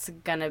that's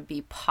gonna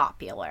be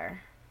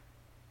popular.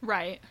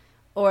 Right.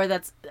 Or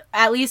that's,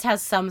 at least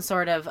has some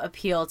sort of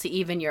appeal to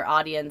even your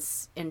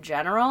audience in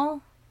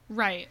general.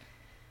 Right.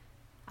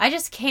 I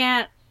just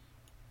can't,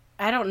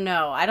 I don't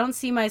know. I don't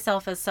see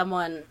myself as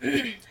someone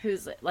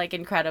who's, like,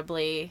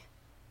 incredibly,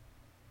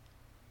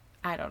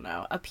 I don't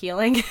know,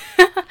 appealing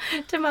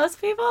to most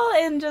people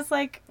in just,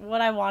 like,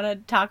 what I want to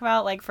talk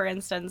about. Like, for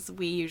instance,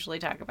 we usually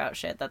talk about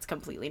shit that's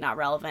completely not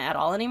relevant at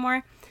all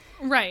anymore.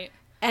 Right.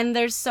 And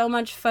there's so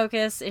much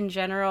focus in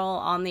general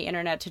on the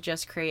internet to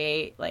just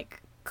create,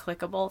 like,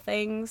 clickable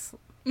things.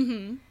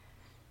 Mm-hmm.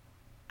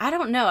 I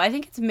don't know. I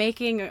think it's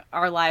making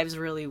our lives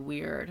really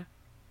weird.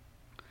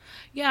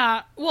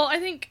 Yeah, well, I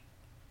think...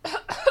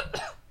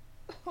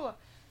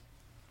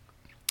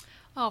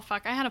 Oh,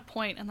 fuck, I had a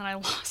point and then I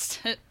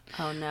lost it.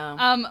 Oh, no.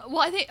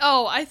 Well,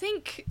 I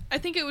think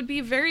it would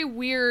be very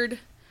weird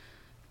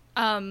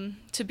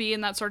to be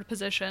in that sort of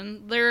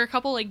position. There are a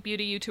couple like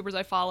beauty YouTubers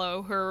I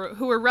follow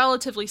who are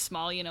relatively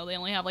small. You know, they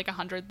only have like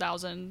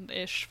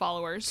 100,000-ish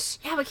followers.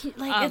 Yeah, but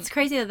it's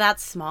crazy that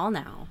that's small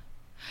now.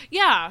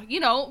 Yeah, you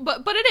know,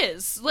 but it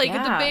is like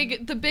Yeah.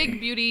 the big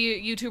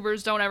beauty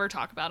YouTubers don't ever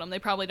talk about them. They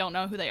probably don't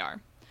know who they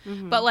are.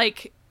 Mm-hmm. But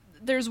like,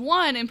 there's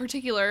one in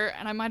particular,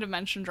 and I might have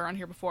mentioned her on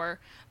here before,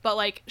 but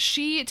like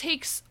she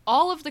takes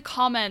all of the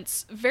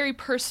comments very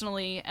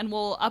personally and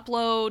will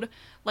upload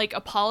like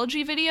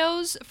apology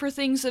videos for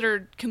things that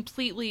are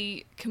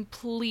completely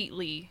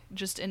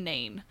just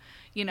inane.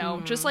 You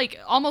know, just like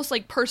almost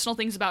like personal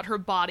things about her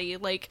body.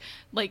 Like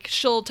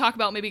she'll talk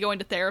about maybe going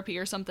to therapy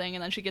or something,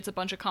 and then she gets a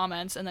bunch of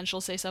comments, and then she'll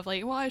say stuff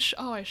like, "Well, I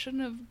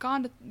shouldn't have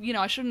gone to, you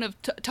know, I shouldn't have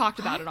talked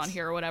about it on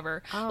here or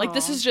whatever. Oh. Like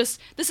this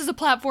is a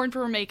platform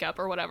for makeup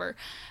or whatever."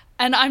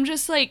 And I'm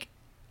just like,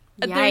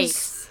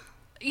 Yikes.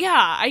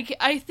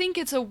 I think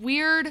it's a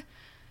weird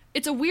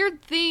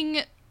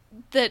thing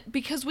that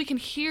because we can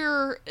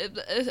hear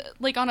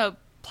like on a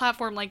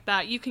platform like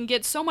that, you can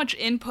get so much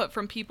input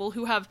from people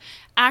who have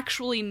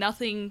actually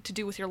nothing to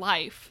do with your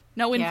life,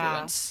 no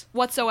influence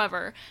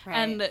whatsoever. Right.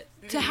 And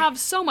to have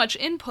so much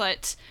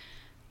input,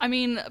 I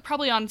mean,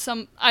 probably on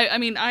some, I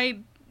mean, I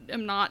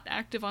am not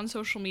active on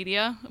social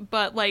media,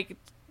 but like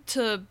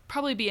to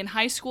probably be in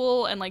high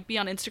school and like be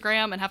on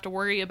Instagram and have to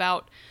worry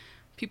about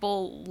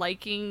people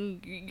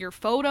liking your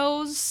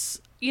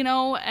photos, you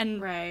know,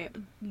 and Right.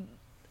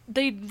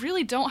 they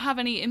really don't have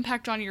any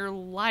impact on your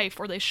life,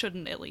 or they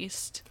shouldn't at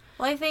least.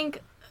 Well, I think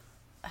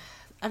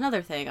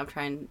another thing I'm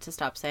trying to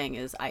stop saying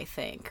is I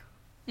think.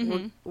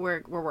 Mm-hmm.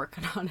 We're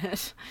working on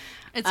it.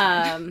 It's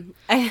fine.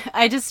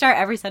 I just start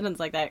every sentence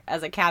like that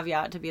as a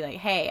caveat to be like,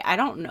 hey, I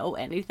don't know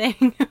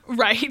anything.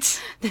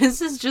 Right.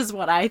 This is just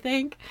what I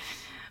think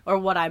or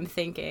what I'm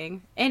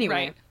thinking.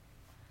 Anyway, Right.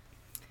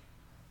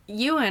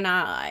 You and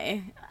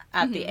I,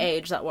 at the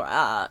age that we're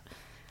at,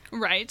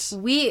 Right.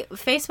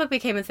 Facebook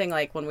became a thing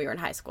like when we were in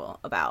high school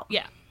about.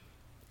 Yeah.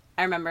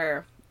 I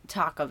remember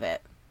talk of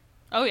it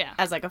Oh, yeah.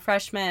 as like a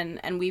freshman,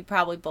 and we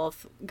probably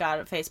both got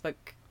a Facebook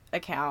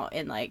account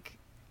in like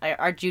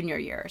our junior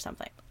year or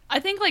something. I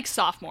think like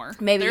sophomore.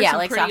 Maybe, There's yeah, some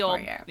like pretty sophomore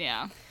old, year.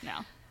 Yeah. No.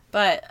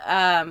 But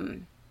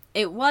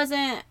it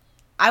wasn't.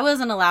 I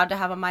wasn't allowed to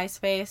have a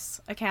MySpace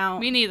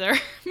account. Me neither.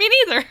 Me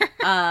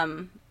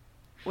neither.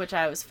 Which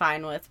I was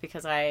fine with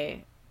because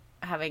I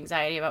have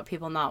anxiety about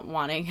people not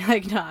wanting,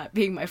 like, not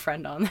being my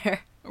friend on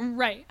there.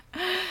 Right.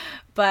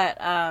 But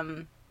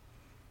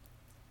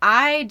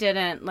I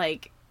didn't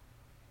like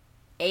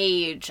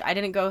age. I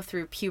didn't go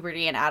through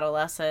puberty and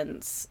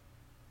adolescence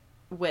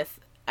with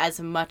as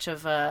much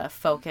of a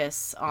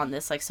focus on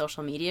this like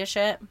social media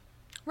shit.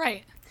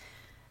 Right.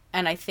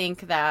 And I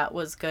think that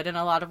was good in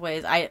a lot of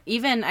ways.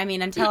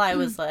 Until I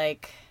was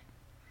like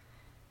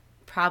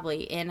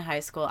probably in high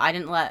school, I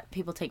didn't let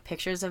people take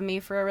pictures of me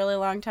for a really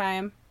long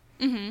time.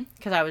 Mm-hmm.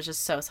 Because I was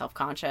just so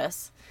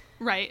self-conscious.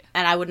 Right.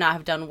 And I would not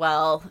have done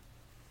well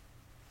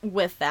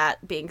with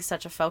that being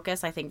such a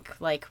focus. I think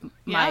like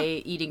my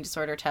eating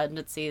disorder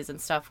tendencies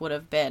and stuff would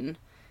have been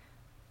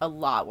a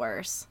lot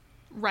worse.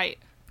 Right.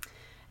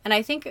 And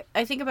I think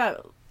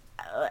about,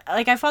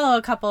 like, I follow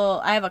a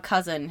couple. I have a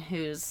cousin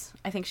who's,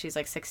 I think she's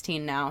like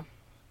 16 now.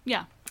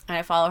 Yeah. And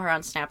I follow her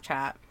on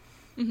Snapchat.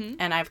 Mm-hmm.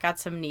 And I've got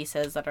some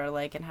nieces that are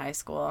like in high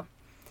school.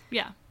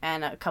 Yeah.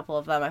 And I follow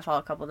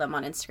a couple of them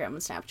on Instagram and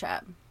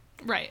Snapchat.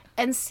 Right.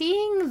 And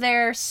seeing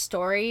their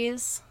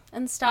stories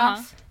and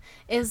stuff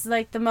is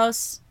like the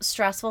most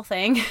stressful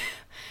thing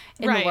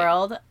in the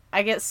world.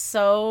 I get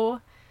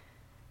so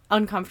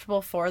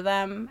uncomfortable for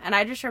them. And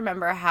I just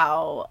remember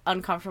how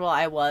uncomfortable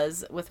I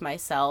was with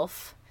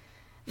myself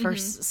for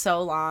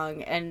so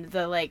long. And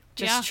the like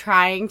just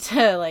trying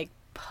to like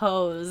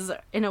pose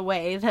in a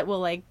way that will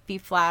like be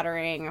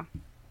flattering.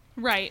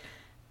 Right.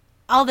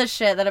 All this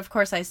shit that of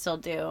course I still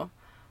do.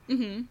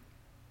 Mm-hmm.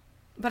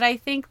 But I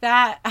think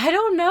that, I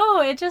don't know,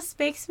 it just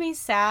makes me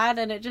sad,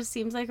 and it just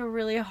seems like a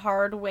really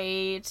hard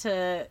way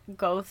to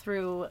go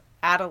through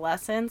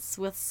adolescence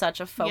with such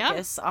a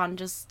focus on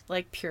just,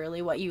 like,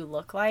 purely what you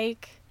look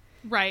like.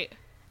 Right.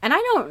 And I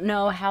don't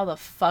know how the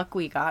fuck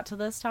we got to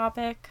this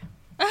topic.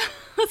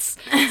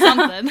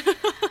 Something.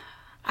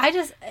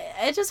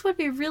 It just would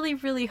be really,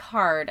 really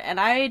hard, and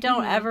I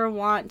don't ever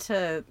want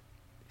to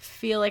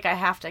feel like I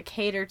have to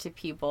cater to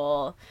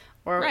people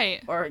or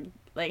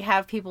like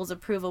have people's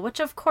approval, which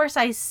of course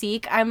I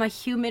seek. I'm a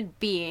human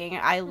being.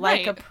 I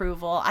like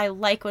approval. I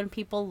like when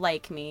people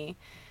like me.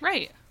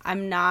 Right.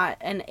 I'm not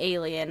an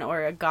alien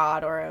or a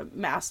god or a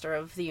master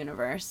of the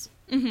universe.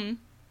 Mm-hmm.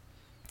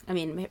 I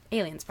mean,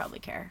 aliens probably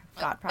care.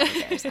 God probably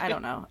cares. I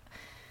don't know.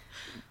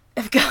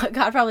 If God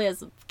probably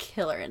has a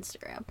killer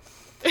Instagram.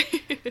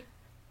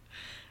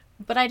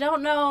 But I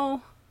don't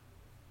know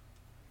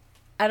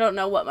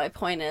what my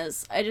point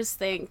is. I just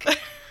think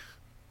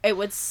it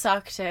would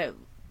suck to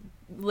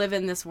live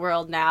in this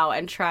world now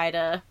and try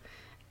to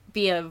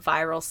be a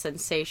viral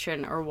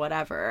sensation or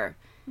whatever.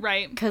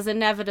 Right. Because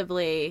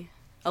inevitably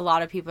a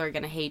lot of people are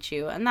going to hate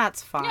you, and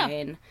that's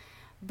fine. Yeah.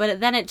 But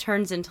then it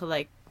turns into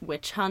like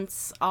witch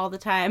hunts all the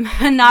time.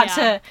 That's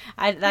Yeah.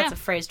 a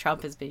phrase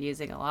Trump has been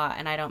using a lot,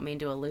 and I don't mean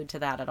to allude to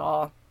that at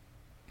all.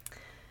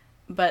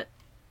 But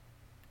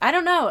I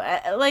don't know.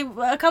 Like,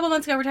 a couple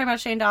months ago, we were talking about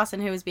Shane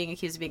Dawson, who was being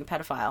accused of being a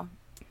pedophile.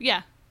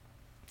 Yeah.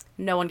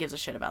 No one gives a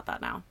shit about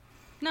that now.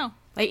 No.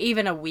 Like,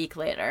 even a week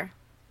later.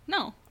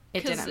 No.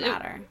 It didn't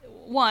matter.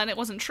 One, it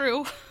wasn't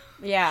true.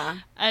 Yeah.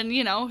 And,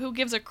 you know, who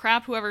gives a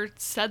crap whoever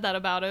said that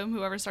about him,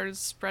 whoever started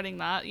spreading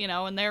that, you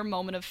know, and their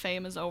moment of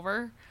fame is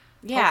over.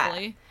 Yeah.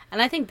 Hopefully.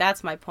 And I think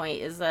that's my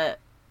point, is that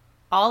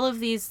all of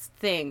these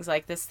things,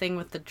 like this thing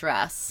with the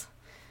dress.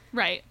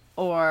 Right.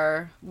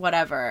 Or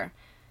whatever,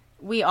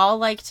 we all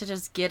like to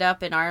just get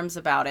up in arms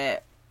about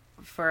it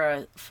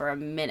for a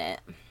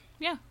minute.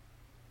 Yeah.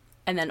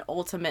 And then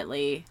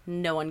ultimately,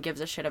 no one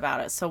gives a shit about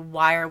it. So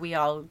why are we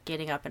all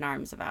getting up in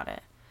arms about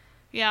it?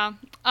 Yeah.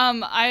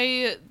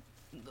 A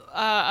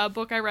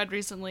book I read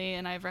recently,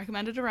 and I've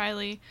recommended to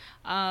Riley,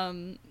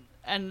 and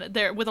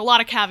there with a lot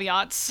of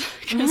caveats,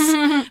 because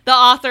the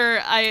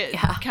author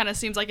kind of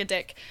seems like a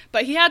dick,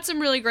 but he had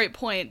some really great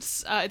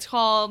points. It's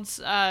called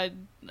The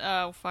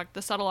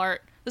Subtle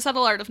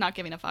Art of Not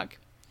Giving a Fuck.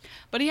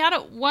 But he had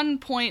one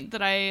point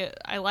that I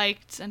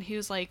liked, and he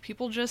was like,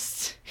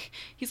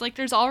 he's like,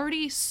 there's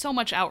already so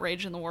much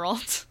outrage in the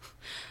world.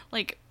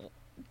 like,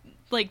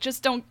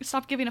 just don't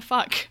stop giving a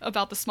fuck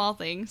about the small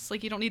things.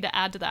 Like, you don't need to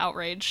add to the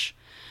outrage.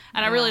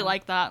 And I really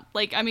like that.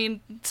 Like, I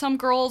mean, some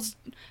girls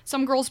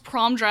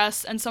prom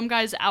dress and some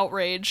guys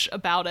outrage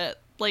about it.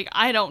 Like,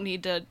 I don't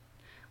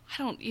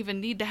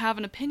even need to have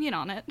an opinion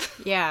on it.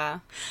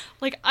 Yeah.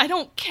 Like, I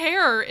don't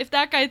care if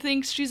that guy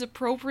thinks she's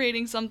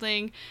appropriating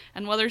something,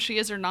 and whether she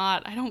is or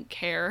not, I don't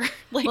care.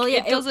 Like, well,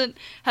 yeah, it doesn't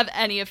have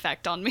any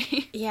effect on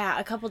me. Yeah,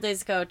 a couple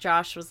days ago,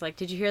 Josh was like,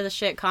 did you hear the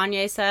shit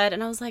Kanye said?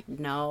 And I was like,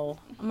 no.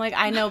 I'm like,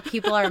 I know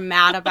people are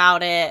mad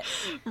about it.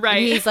 Right.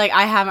 And he's like,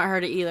 I haven't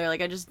heard it either.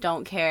 Like, I just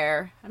don't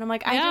care. And I'm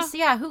like,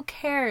 who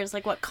cares?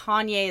 Like, what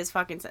Kanye is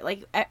fucking saying.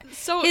 Like,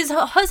 so his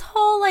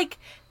whole, like,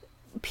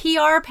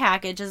 PR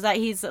package is that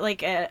he's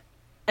like an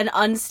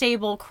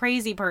unstable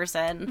crazy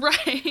person,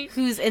 right,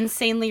 who's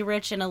insanely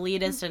rich and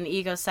elitist and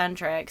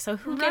egocentric. So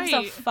who gives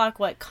a fuck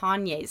what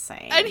Kanye's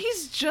saying? And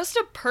he's just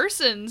a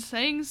person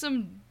saying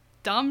some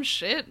dumb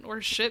shit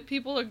or shit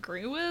people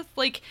agree with.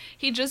 Like,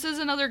 he just is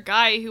another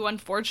guy who,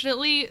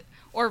 unfortunately,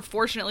 or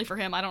fortunately for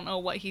him, I don't know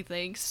what he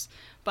thinks,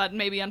 but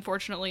maybe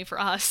unfortunately for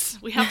us,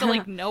 we have to,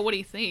 like, know what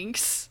he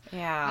thinks.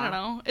 Yeah. I don't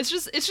know. It's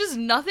just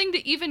nothing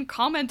to even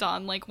comment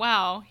on. Like,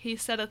 wow, he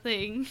said a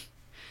thing.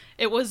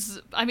 It was,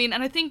 I mean,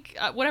 and I think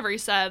whatever he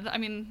said, I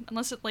mean,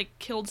 unless it, like,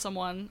 killed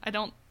someone, I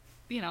don't,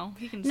 you know,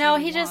 he can say No,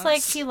 what he just,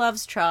 like, he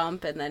loves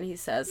Trump, and then he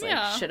says,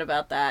 like, shit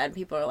about that, and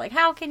people are like,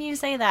 how can you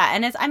say that?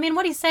 And it's, I mean,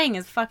 what he's saying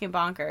is fucking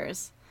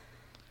bonkers.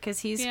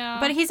 Because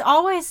but he's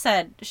always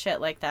said shit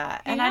like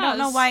that. And I don't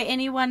know why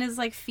anyone is,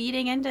 like,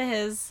 feeding into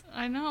his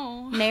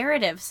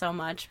narrative so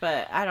much,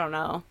 but I don't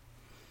know.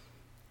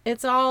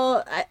 It's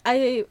all,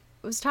 I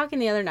was talking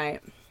the other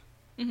night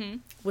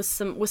with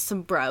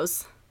some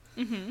bros.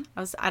 Mm-hmm.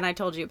 And I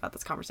told you about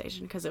this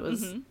conversation because it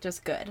was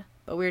just good.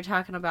 But we were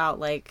talking about,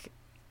 like,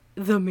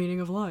 the meaning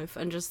of life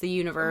and just the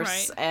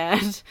universe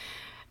and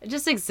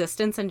just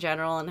existence in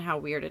general and how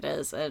weird it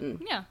is.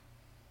 And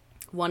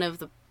one of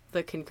the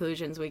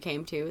conclusions we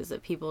came to is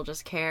that people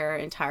just care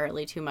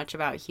entirely too much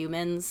about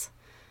humans.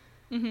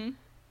 Mm-hmm.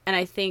 And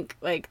I think,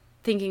 like,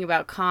 thinking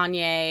about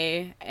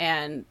Kanye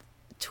and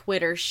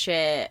Twitter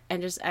shit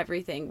and just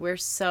everything, we're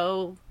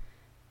so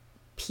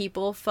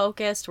people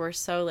focused, we're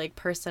so, like,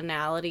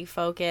 personality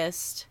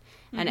focused,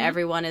 and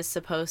everyone is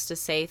supposed to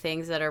say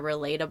things that are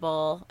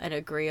relatable and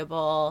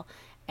agreeable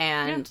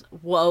and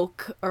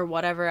woke or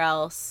whatever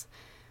else.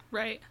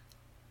 Right.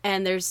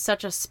 And there's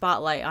such a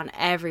spotlight on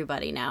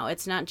everybody now.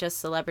 It's not just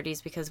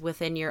celebrities, because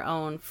within your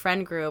own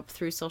friend group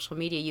through social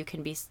media, you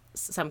can be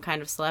some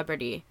kind of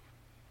celebrity.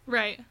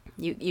 Right.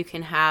 You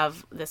can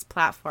have this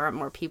platform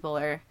where people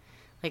are,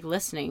 like,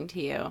 listening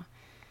to you.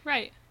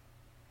 Right.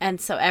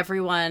 And so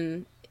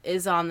everyone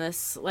is on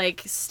this,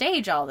 like,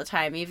 stage all the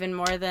time, even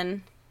more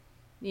than,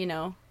 you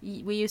know,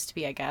 we used to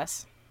be, I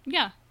guess.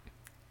 Yeah.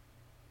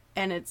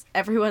 And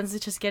everyone's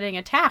just getting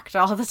attacked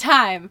all the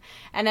time,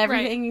 and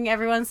everything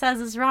everyone says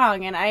is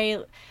wrong. And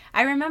I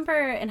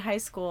remember in high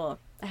school,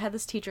 I had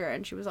this teacher,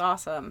 and she was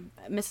awesome,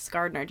 Mrs.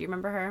 Gardner. Do you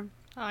remember her?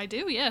 I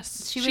do,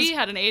 yes. She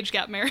had an age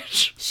gap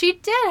marriage. She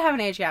did have an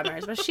age gap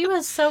marriage, but she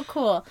was so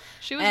cool.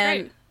 She was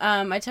great.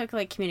 I took,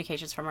 like,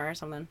 communications from her or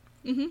something.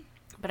 Mm-hmm.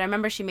 But I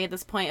remember she made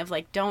this point of,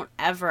 like, don't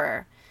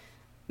ever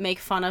make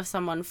fun of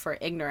someone for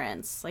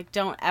ignorance. Like,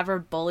 don't ever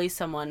bully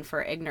someone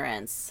for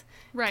ignorance.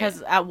 Right.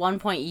 Because at one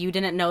point you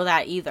didn't know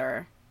that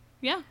either.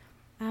 Yeah.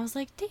 And I was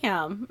like,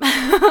 damn.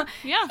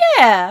 Yeah.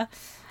 Yeah.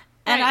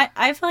 And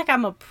I feel like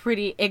I'm a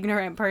pretty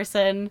ignorant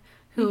person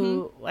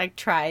who, like,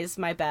 tries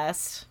my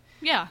best.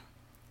 Yeah.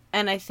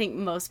 And I think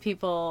most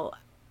people,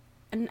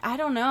 and I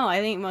don't know, I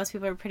think most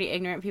people are pretty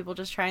ignorant people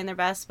just trying their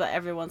best, but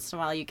every once in a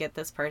while you get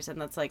this person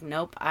that's like,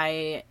 nope,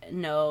 I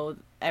know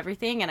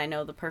everything, and I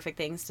know the perfect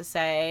things to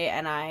say,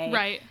 and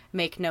I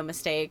make no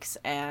mistakes,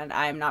 and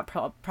I'm not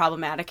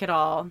problematic at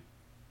all.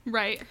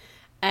 Right.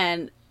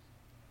 And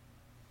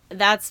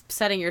that's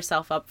setting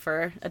yourself up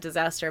for a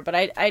disaster. But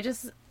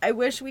I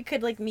wish we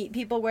could, like, meet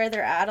people where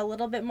they're at a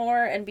little bit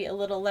more and be a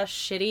little less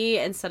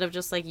shitty instead of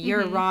just, like,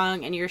 you're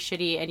wrong and you're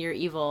shitty and you're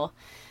evil.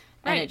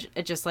 Right. And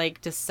it just,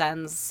 like,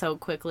 descends so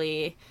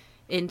quickly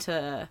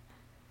into,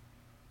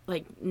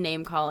 like,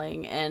 name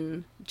calling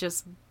and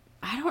just,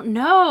 I don't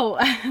know.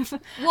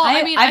 Well,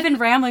 I mean, I've been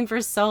rambling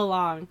for so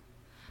long.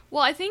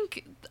 Well, I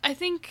think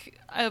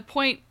a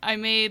point I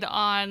made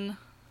on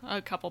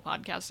a couple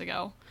podcasts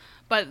ago,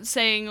 but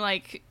saying,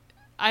 like,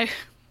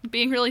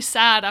 being really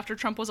sad after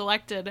Trump was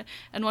elected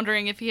and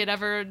wondering if he had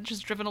ever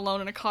just driven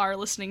alone in a car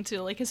listening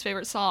to, like, his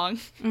favorite song.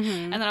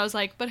 And then I was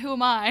like, but who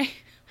am I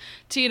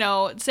to, you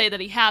know, say that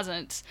he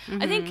hasn't?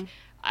 I think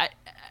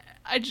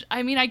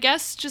I mean, I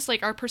guess just,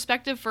 like, our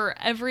perspective for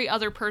every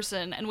other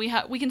person, and we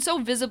can so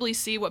visibly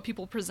see what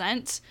people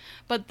present,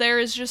 but there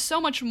is just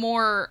so much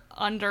more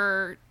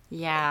under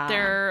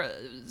their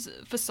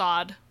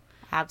facade.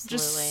 Absolutely.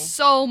 Just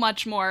so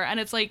much more. And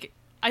it's like,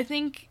 I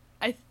think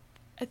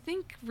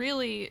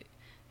really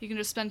you can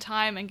just spend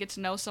time and get to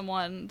know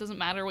someone. It doesn't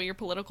matter what your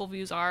political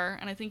views are,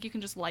 and I think you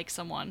can just like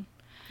someone.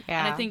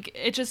 Yeah. And I think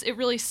it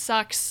really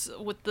sucks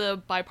with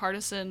the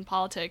bipartisan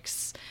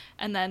politics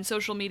and then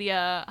social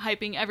media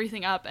hyping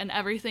everything up and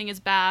everything is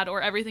bad or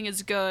everything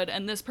is good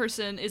and this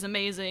person is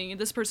amazing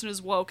and this person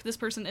is woke, this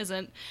person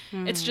isn't.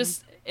 It's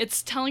just,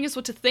 it's telling us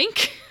what to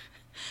think.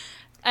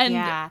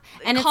 And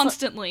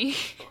constantly.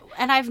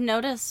 And I've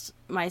noticed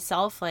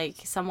myself, like,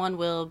 someone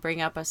will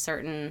bring up a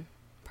certain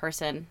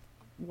person,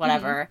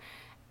 whatever,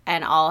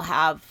 and I'll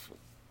have,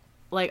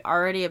 like,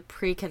 already a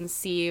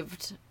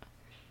preconceived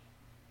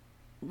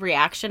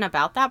reaction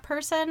about that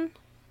person.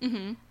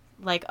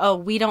 Like, oh,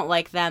 we don't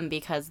like them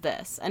because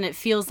this. And it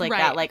feels like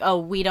that, like, oh,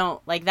 we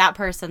don't, like, that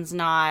person's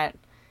not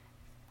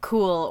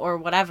cool or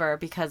whatever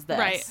because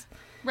this.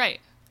 Right.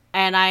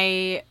 And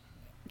I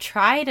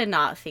try to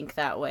not think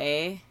that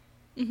way.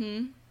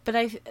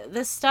 But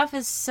this stuff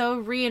is so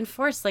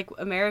reinforced, like,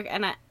 America,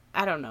 and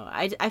I don't know.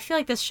 I feel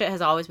like this shit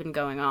has always been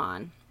going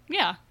on.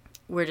 Yeah.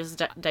 We're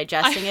just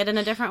digesting it in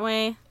a different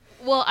way.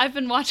 Well, I've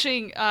been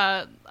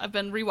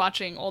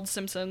rewatching old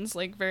Simpsons,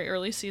 like, very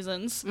early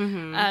seasons.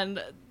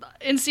 And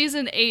in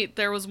season 8,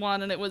 there was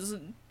one, and it was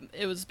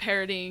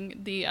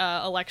parodying the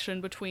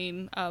election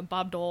between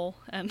Bob Dole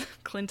and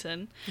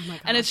Clinton. Oh my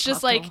God, and it's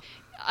just, Bob like... Dole.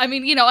 I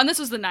mean, you know, and this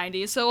was the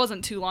 90s, so it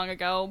wasn't too long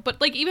ago.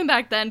 But, like, even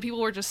back then, people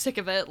were just sick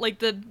of it. Like,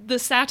 the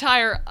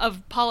satire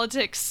of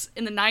politics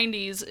in the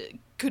 90s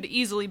could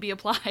easily be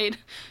applied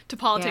to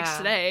politics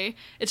today.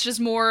 It's just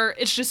more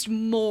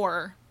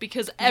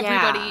because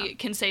everybody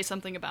can say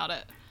something about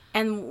it.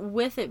 And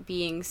with it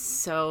being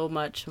so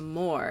much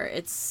more,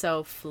 it's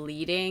so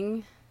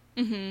fleeting.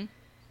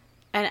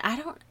 And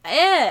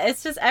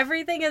it's just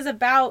everything is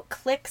about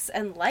clicks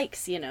and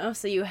likes, you know?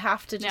 So you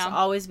have to just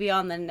always be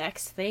on the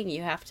next thing.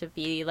 You have to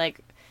be,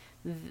 like,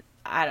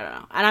 I don't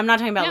know. And I'm not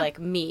talking about, like,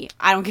 me.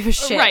 I don't give a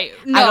shit. Right.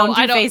 No,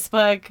 I don't do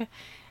Facebook.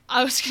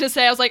 I was going to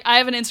say, I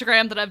have an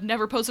Instagram that I've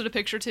never posted a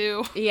picture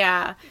to.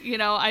 Yeah. You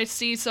know, I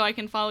see so I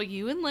can follow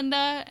you and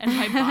Linda and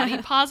my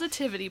body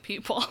positivity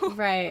people.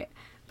 Right.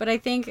 But I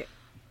think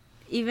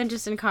even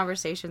just in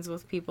conversations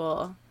with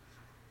people...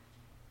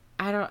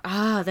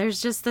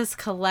 there's just this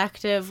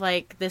collective,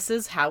 like, this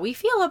is how we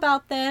feel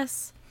about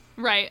this.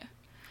 Right.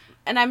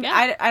 And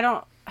I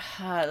don't,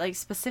 like,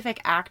 specific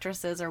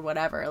actresses or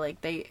whatever,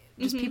 like, they,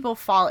 just people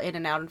fall in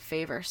and out of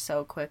favor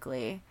so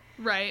quickly.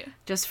 Right.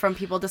 Just from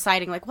people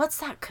deciding, like, what's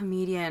that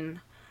comedian?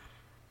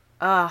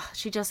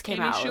 She just came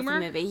out with a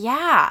movie.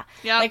 Yeah.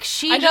 Yeah. Like,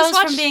 she goes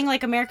from being,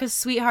 like, America's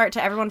sweetheart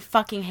to everyone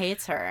fucking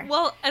hates her.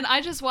 Well, and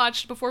I just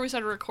watched, before we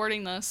started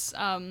recording this,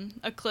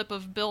 a clip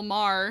of Bill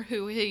Maher,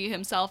 who he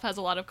himself has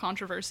a lot of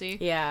controversy.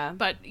 Yeah.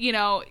 But, you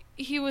know,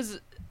 he was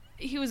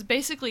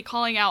basically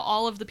calling out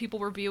all of the people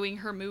reviewing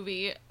her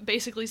movie,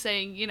 basically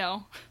saying, you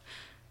know,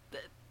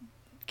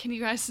 can you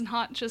guys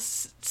not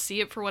just see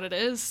it for what it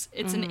is?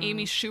 It's an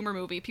Amy Schumer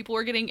movie. People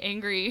were getting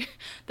angry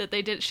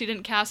that she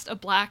didn't cast a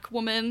black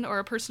woman or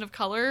a person of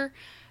color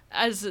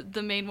as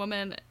the main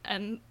woman,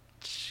 and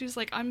she's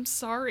like, I'm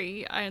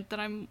sorry that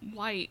I'm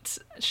white.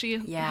 She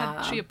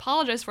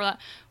apologized for that,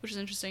 which is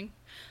interesting.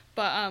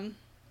 But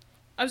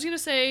I was gonna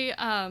say,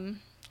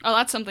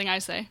 that's something I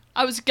say.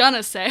 I was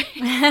gonna say,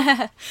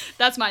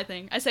 that's my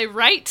thing. I say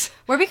right.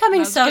 We're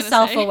becoming so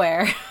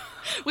self-aware.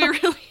 We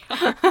really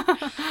are.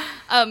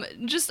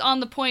 Just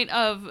on the point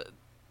of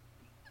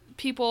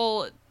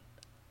people,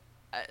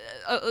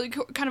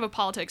 kind of a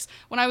politics.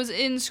 When I was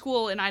in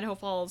school in Idaho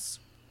Falls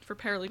for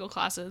paralegal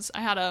classes,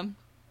 I had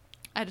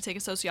to take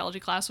a sociology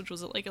class, which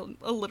was like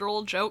a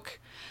literal joke.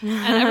 And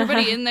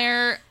everybody in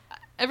there,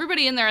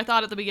 I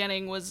thought at the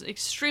beginning was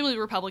extremely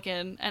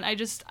Republican, and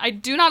I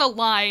do not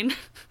align.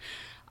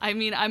 I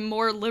mean, I'm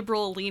more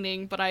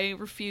liberal-leaning, but I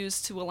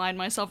refuse to align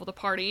myself with a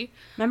party.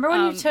 Remember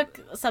when you took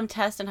some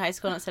test in high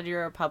school and it said you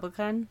were a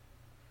Republican?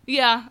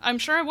 Yeah, I'm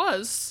sure I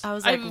was. I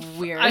was like,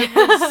 weird.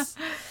 I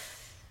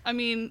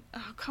mean,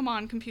 come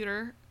on,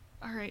 computer.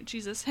 All right,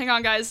 Jesus. Hang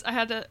on, guys. I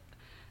had to...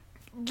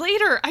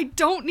 later. I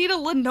don't need a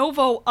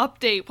Lenovo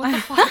update. What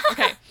the fuck?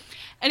 Okay.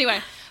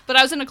 Anyway, but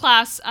I was in a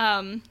class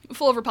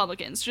full of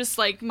Republicans. Just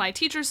like my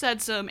teacher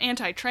said some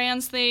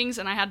anti-trans things,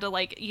 and I had to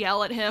like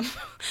yell at him.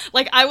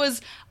 Like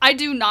I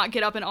do not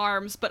get up in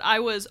arms, but I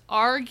was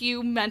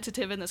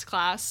argumentative in this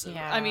class.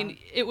 Yeah. I mean,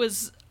 it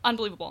was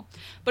unbelievable.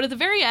 But at the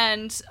very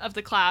end of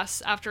the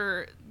class,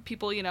 after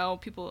people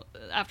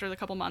after the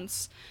couple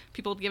months,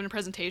 people had given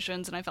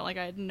presentations, and I felt like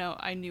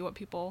I knew what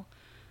people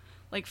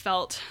like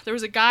felt. There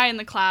was a guy in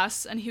the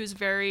class, and he was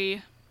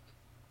very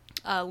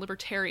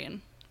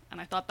libertarian. And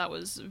I thought that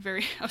was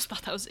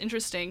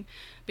interesting,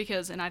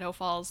 because in Idaho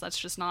Falls, that's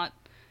just not,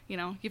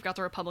 you've got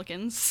the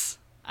Republicans,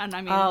 and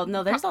I mean. Oh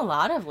no, there's a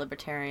lot of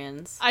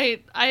libertarians.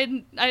 I'd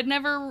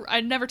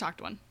never talked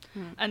to one,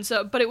 and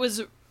so, but it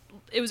was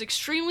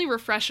extremely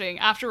refreshing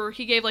after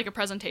he gave like a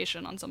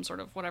presentation on some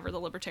sort of whatever the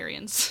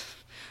libertarians,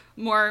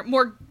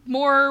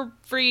 more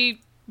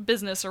free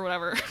business or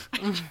whatever.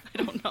 I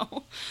don't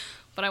know,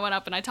 but I went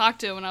up and I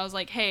talked to him and I was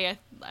like, hey,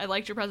 I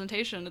liked your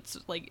presentation. It's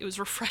like it was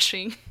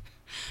refreshing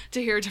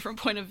to hear a different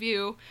point of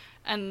view,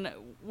 and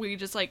we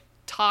just kind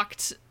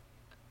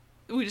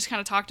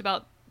of talked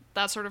about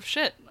that sort of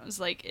shit. I was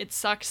like, it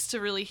sucks to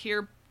really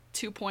hear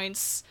two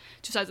sides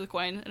of the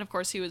coin, and of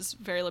course he was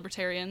very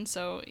libertarian,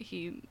 so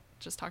he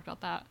just talked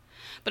about that.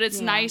 But it's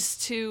nice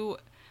to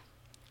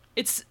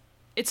it's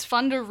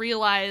fun to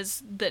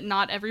realize that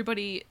not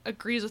everybody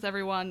agrees with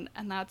everyone,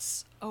 and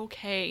that's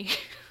okay.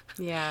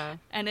 Yeah.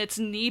 And it's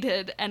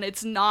needed, and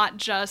it's not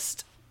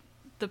just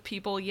the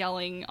people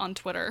yelling on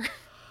Twitter.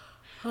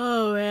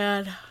 Oh,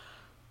 man.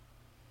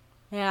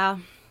 Yeah.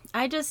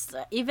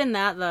 Even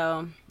that,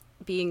 though,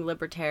 being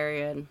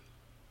libertarian,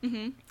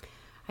 I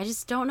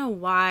just don't know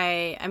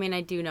why. I mean,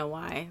 I do know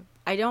why.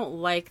 I don't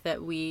like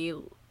that we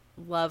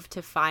love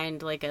to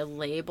find, like, a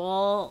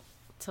label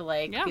to,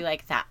 like, be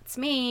like, that's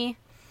me.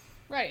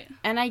 Right.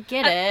 And I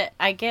get it.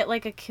 I get,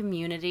 like, a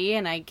community,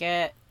 and I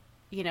get,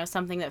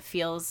 something that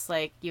feels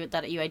like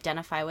that you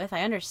identify with.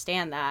 I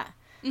understand that.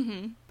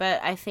 Mm-hmm.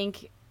 But I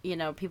think,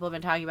 people have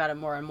been talking about it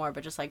more and more,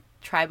 but just, like,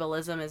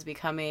 tribalism is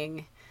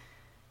becoming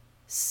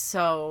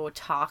so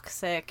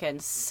toxic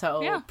and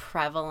so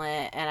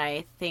prevalent. And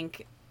I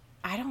think,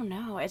 I don't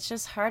know, it's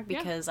just hard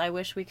because I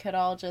wish we could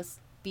all just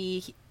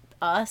be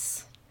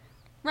us.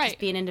 Right. Just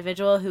be an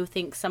individual who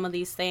thinks some of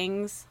these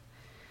things.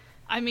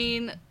 I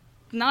mean,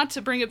 not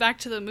to bring it back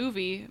to the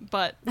movie,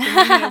 but the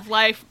meaning of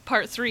life,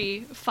 part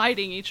 3,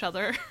 fighting each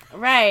other.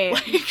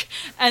 Right.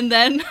 And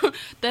then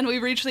we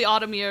reach the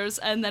autumn years,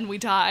 and then we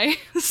die.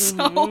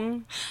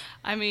 So,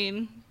 I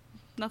mean,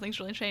 nothing's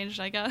really changed,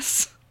 I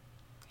guess.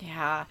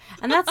 Yeah.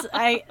 And that's,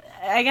 I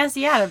guess,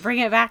 to bring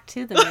it back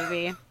to the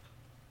movie.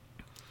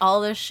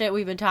 All this shit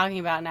we've been talking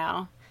about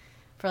now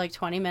for like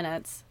 20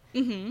 minutes.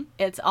 Mm-hmm.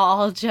 It's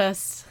all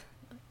just,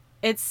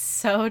 it's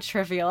so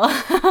trivial.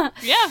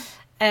 Yeah.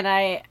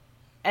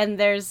 And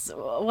there's,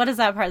 what is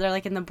that part? They're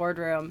like in the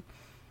boardroom.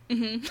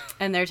 Mm-hmm.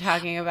 And they're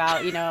talking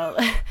about,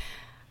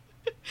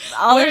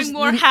 wearing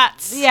more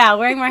hats. Yeah,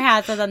 wearing more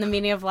hats, and then the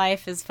meaning of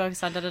life is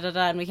focused on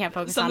da-da-da-da, and we can't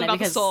focus Something on it about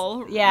because, the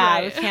soul. Yeah,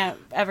 right. We can't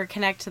ever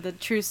connect to the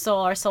true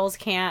soul. Our souls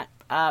can't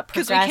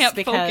progress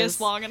we can't focus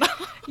long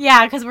enough.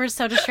 Yeah, because we're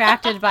so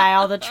distracted by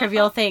all the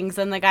trivial things,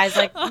 and the guy's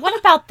like, what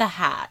about the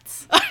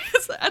hats?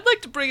 I'd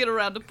like to bring it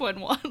around to point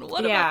 1. What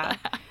about the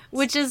hats?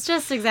 Which is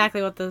just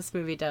exactly what this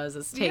movie does,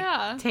 is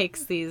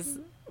takes these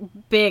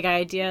big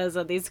ideas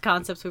and these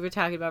concepts we've been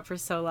talking about for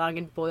so long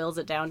and boils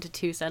it down to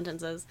 2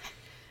 sentences.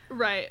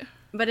 Right.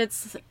 But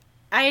it's,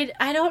 I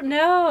don't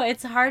know.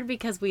 It's hard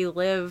because we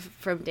live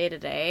from day to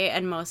day,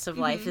 and most of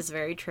life is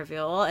very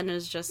trivial and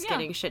is just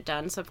getting shit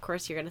done. So, of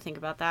course, you're going to think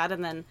about that.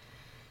 And then,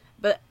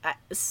 but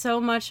so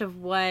much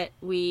of what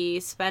we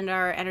spend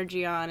our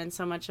energy on and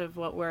so much of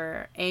what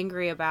we're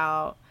angry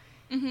about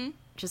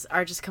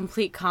are just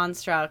complete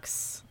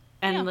constructs.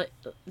 And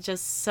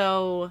just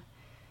so,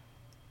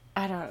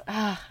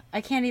 I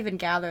can't even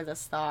gather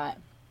this thought.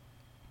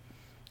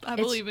 I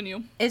believe in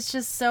you. It's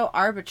just so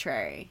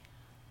arbitrary.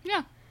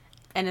 Yeah.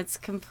 And it's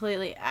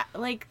completely,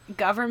 like,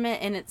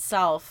 government in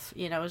itself,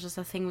 was just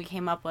a thing we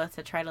came up with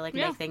to try to, like,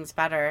 make things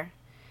better.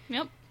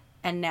 Yep.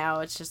 And now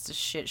it's just a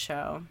shit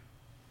show.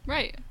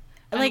 Right.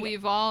 Like,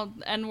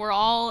 and we're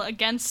all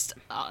against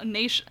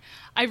nation.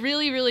 I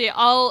really,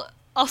 I'll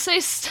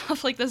say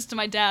stuff like this to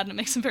my dad, and it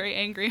makes him very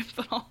angry,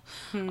 but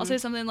I'll say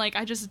something like,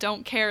 I just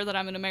don't care that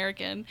I'm an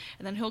American,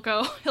 and then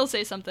he'll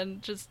say something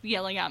just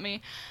yelling at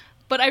me.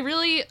 But I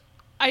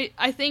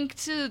think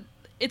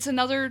it's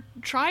another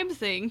tribe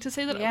thing to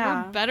say that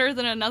we're better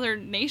than another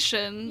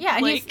nation. Yeah,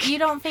 and you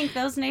don't think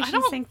those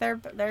nations think they're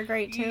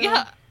great too?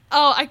 Yeah.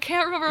 Oh, I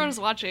can't remember what I was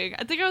watching.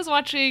 I think I was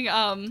watching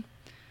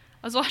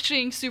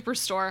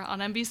Superstore on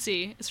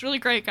NBC. It's really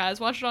great,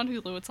 guys. Watch it on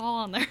Hulu. It's all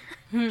on there.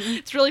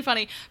 It's really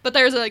funny. But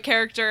there's a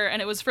character,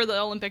 and it was for the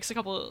Olympics in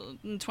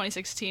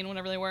 2016,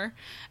 whenever they were.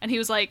 And he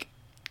was like,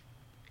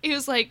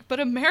 but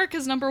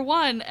America's number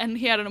 1. And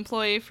he had an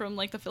employee from,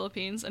 like, the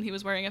Philippines, and he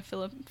was wearing a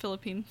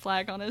Philippine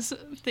flag on his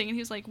thing. And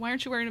he was like, why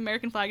aren't you wearing an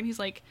American flag? And he's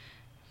like,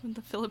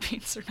 the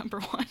Philippines are number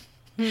 1.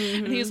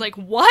 And he's like,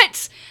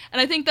 what? And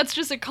I think that's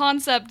just a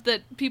concept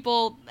that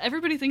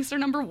everybody thinks they're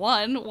number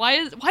one.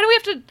 Why do we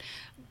have to,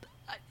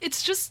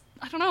 it's just,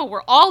 I don't know,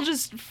 we're all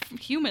just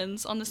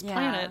humans on this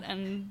planet,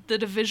 and the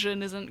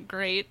division isn't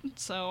great,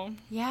 so.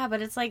 Yeah,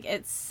 but it's like,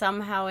 it's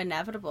somehow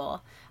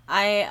inevitable.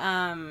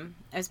 I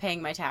was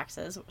paying my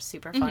taxes,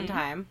 super fun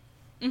time.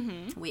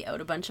 Mm-hmm. We owed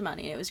a bunch of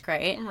money, it was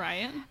great.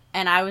 Right.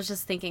 And I was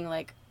just thinking,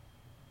 like,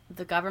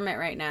 the government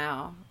right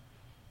now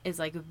is,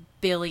 like,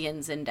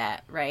 billions in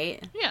debt,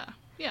 right? Yeah,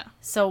 yeah.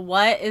 So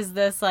what is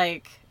this,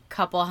 like,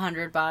 couple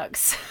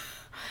 $100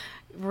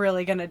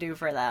 really gonna do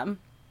for them?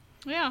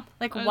 Yeah.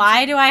 Like,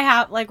 why do I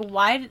have, like,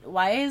 why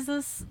is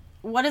this,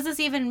 what does this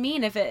even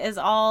mean if it is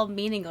all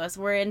meaningless?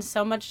 We're in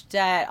so much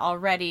debt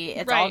already.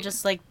 It's all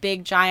just, like,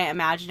 big, giant,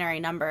 imaginary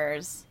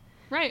numbers.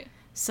 Right.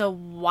 So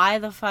why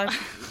the fuck,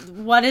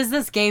 what is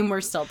this game we're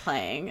still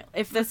playing?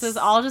 If this is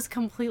all just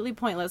completely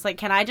pointless, like,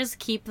 can I just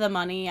keep the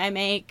money I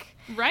make?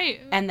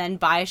 Right. And then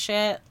buy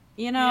shit?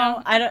 You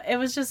know, it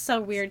was just so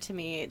weird to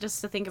me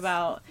just to think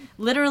about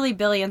literally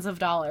billions of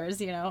dollars,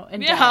 you know,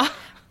 in debt.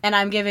 And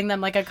I'm giving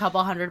them, like, a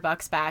couple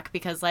 $100 back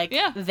because, like,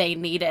 they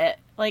need it.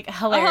 Like,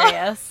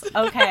 hilarious.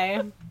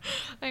 Okay.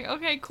 Like,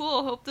 okay,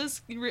 cool. Hope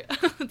this...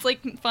 it's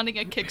like funding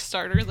a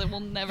Kickstarter that will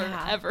never,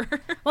 ever...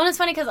 Well, it's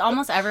funny because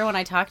almost everyone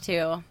I talked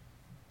to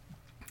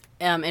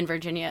in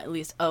Virginia at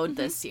least owed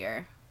this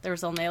year. There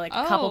was only, like,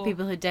 a couple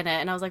people who didn't.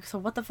 And I was like, so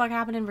what the fuck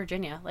happened in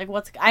Virginia? Like,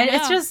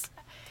 it's just...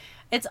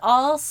 It's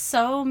all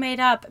so made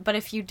up, but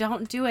if you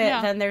don't do it,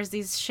 then there's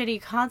these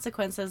shitty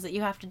consequences that you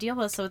have to deal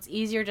with, so it's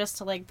easier just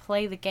to, like,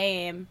 play the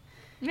game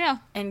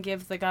and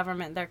give the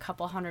government their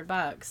couple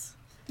 $100.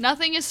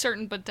 Nothing is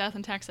certain but death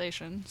and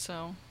taxation,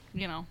 so,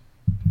 you know.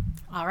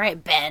 All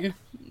right, Ben.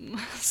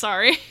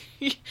 Sorry.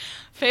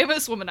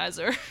 Famous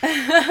womanizer.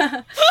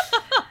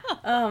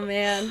 Oh,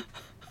 man.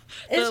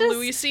 It's the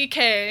Louis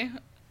C.K.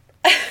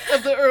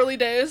 of the early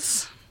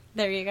days.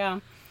 There you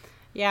go.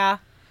 Yeah.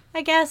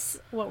 I guess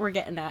what we're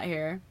getting at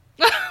here.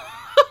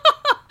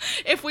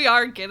 If we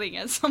are getting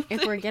at something.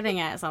 If we're getting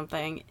at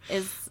something,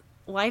 is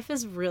life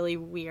is really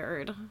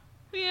weird.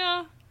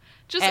 Yeah.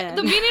 Just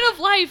the meaning of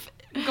life.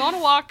 Go on a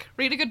walk,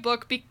 read a good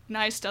book, be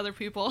nice to other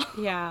people.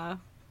 Yeah.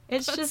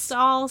 It's just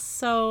all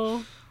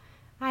so,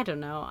 I don't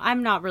know.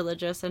 I'm not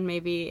religious, and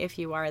maybe if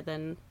you are,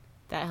 then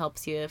that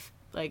helps you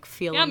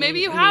feel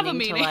maybe you have a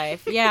meaning to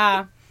life.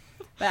 Yeah.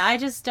 But I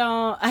just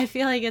don't, I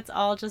feel like it's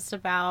all just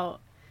about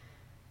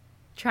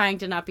trying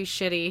to not be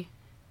shitty.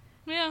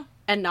 Yeah.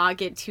 And not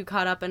get too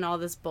caught up in all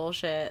this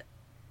bullshit.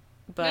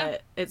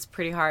 But it's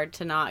pretty hard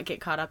to not get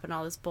caught up in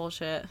all this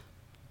bullshit.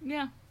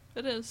 Yeah,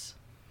 it is.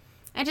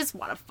 I just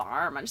want a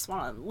farm. I just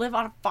want to live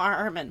on a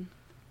farm and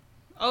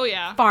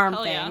farm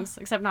things.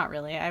 Yeah. Except not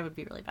really. I would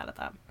be really bad at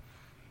that.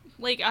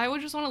 Like, I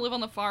would just want to live on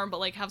the farm, but,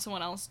 like, have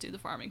someone else do the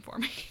farming for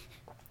me.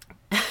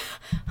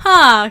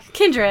 Huh,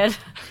 Kindred.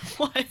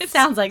 What?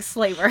 Sounds like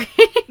slavery.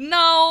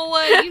 No,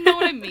 you know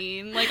what I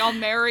mean. Like, I'll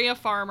marry a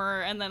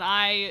farmer, and then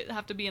I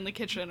have to be in the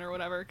kitchen or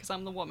whatever, because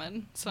I'm the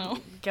woman, so.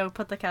 Go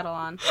put the kettle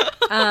on.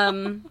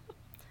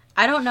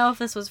 I don't know if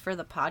this was for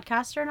the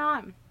podcast or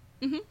not,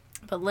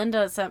 but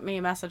Linda sent me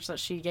a message that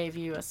she gave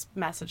you a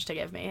message to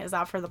give me. Is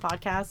that for the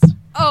podcast?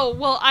 Oh,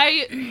 well,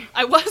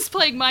 I was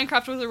playing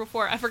Minecraft with her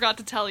before. I forgot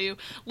to tell you.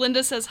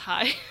 Linda says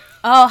hi.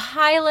 Oh,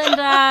 hi,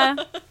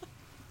 Linda.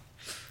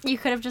 You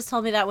could have just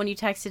told me that when you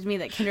texted me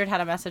that Kindred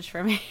had a message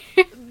for me.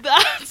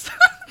 That's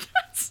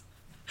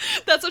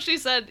what she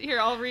said.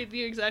 Here, I'll read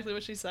you exactly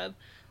what she said.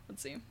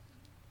 Let's see.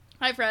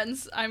 Hi,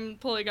 friends. I'm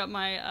pulling up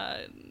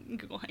my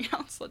Google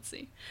Hangouts. Let's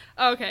see.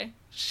 Okay.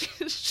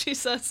 She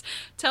says,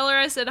 tell her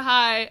I said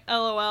hi,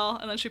 LOL,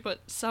 and then she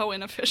put, so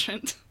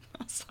inefficient.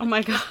 Oh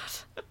my god.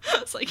 I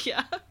was like,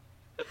 yeah.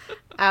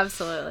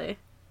 Absolutely.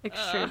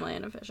 Extremely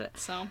inefficient.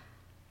 So.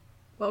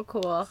 Well,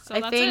 cool. So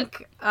I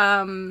think,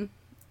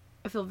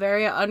 I feel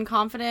very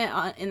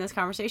unconfident in this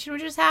conversation we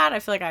just had. I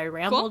feel like I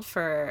rambled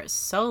for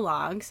so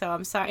long, so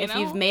I'm sorry if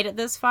you've made it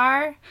this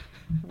far.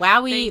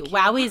 Wowie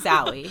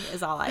zowie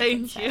is all I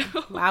can say.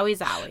 Wowie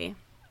zowie.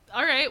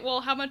 All right. Well,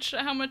 how much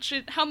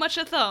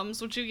of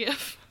thumbs would you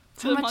give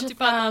to the Monty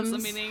Python's The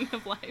Meaning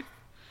of Life?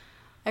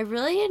 I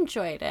really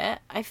enjoyed it.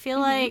 I feel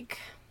like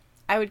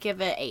I would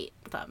give it 8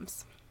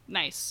 thumbs.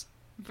 Nice.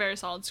 Very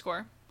solid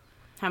score.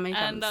 How many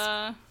thumbs?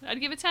 And I'd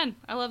give it 10.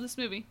 I love this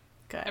movie.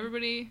 Good.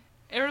 Everybody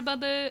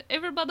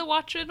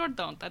watch it or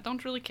don't. I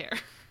don't really care.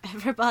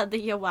 Everybody,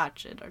 you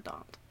watch it or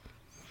don't.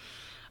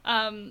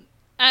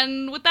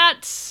 And with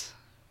that,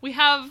 we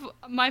have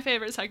my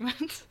favorite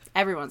segment.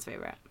 Everyone's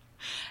favorite.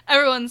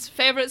 Everyone's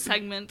favorite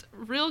segment,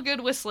 Real Good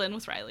Whistling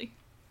with Riley.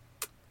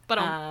 But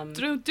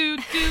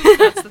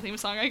that's the theme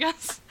song, I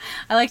guess.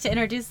 I like to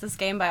introduce this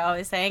game by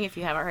always saying, if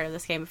you haven't heard of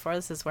this game before,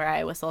 this is where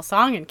I whistle a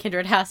song and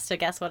Kindred has to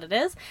guess what it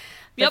is.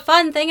 The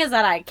fun thing is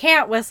that I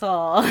can't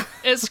whistle.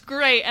 It's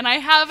great, and I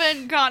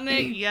haven't gotten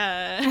it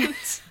yet.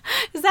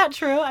 Is that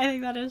true? I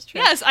think that is true.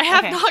 Yes, I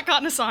have not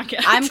gotten a song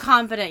yet. I'm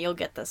confident you'll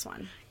get this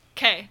one.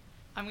 Okay,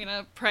 I'm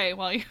gonna pray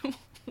while you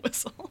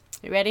whistle.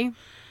 You ready?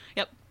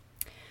 Yep.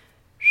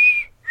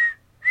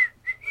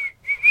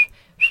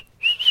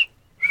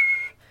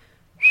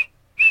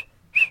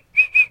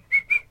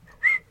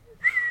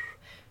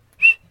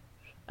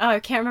 Oh, I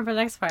can't remember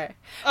the next part.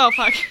 Oh,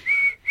 fuck.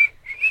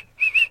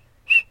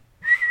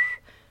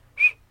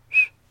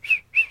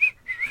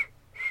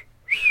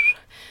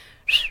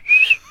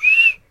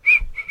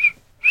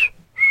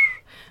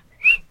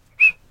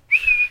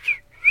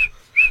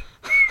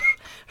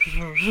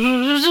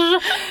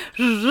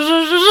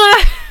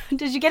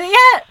 Did you get it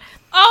yet?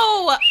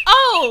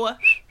 Oh!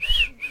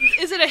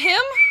 Is it a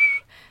hymn?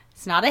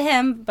 It's not a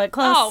hymn, but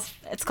close. Oh.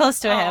 It's close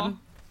to a hymn.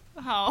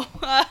 Oh.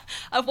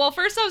 Well,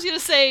 first I was going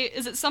to say,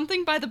 is it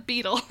something by the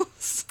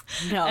Beatles?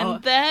 No.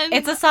 And then...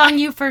 It's a song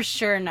you for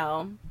sure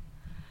know.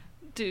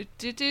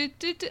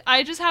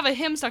 I just have a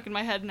hymn stuck in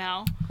my head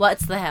now.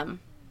 What's the hymn?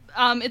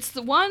 It's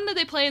the one that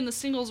they play in the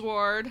singles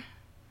ward,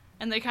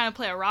 and they kind of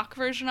play a rock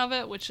version of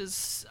it, which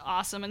is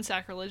awesome and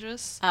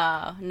sacrilegious.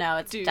 Oh, no,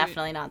 it's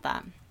definitely not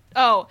that.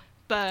 Oh,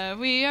 but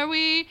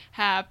we,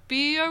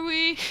 happy are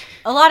we.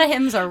 A lot of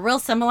hymns are real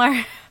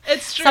similar.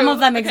 It's true. Some of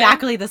them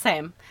exactly the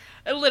same.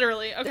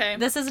 Literally, okay.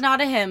 This is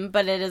not a hymn,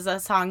 but it is a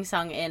song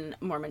sung in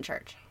Mormon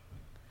church.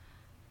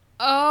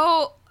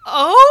 Oh,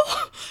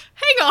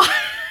 hang on.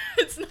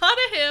 It's not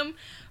a hymn,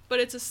 but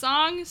it's a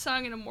song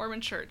sung in a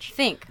Mormon church.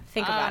 Think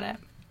about it.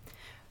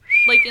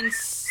 Like in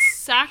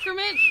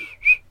sacrament?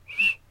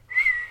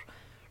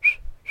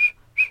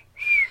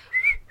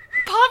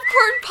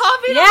 Popcorn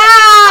popping on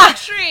the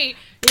country.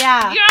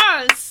 Yeah.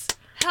 Yes.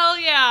 Hell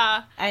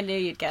yeah. I knew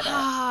you'd get it.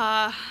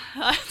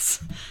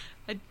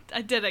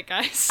 I did it,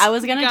 guys. I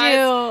was gonna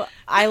do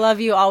I Love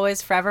You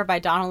Always Forever by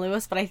Donna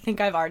Lewis, but I think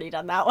I've already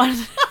done that one.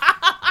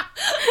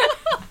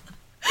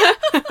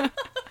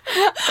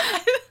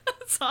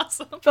 That's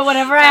awesome. But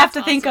whenever I have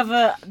to think of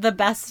the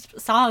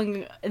best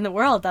song in the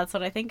world, that's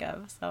what I think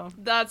of. So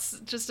that's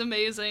just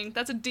amazing.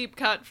 That's a deep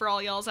cut for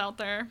all y'alls out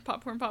there.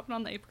 Popcorn popping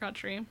on the apricot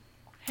tree.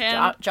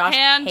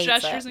 Hand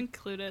gestures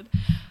included.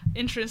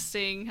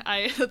 Interesting.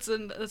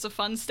 That's a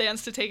fun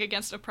stance to take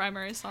against a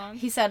primary song.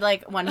 He said,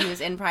 like, when he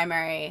was in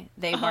primary,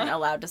 they weren't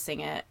allowed to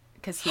sing it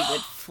because he would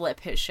flip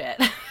his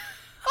shit.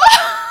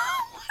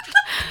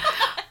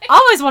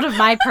 Always one of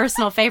my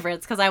personal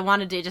favorites because I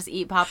wanted to just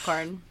eat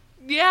popcorn.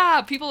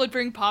 Yeah, people would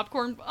bring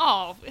popcorn.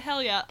 Oh,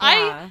 hell yeah.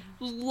 I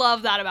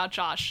love that about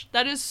Josh.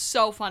 That is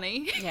so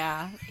funny.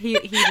 Yeah. He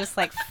just,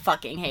 like,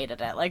 fucking hated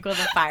it, like, with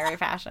a fiery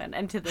passion,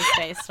 and to this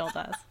day still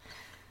does.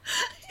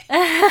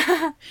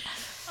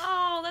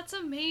 Oh, that's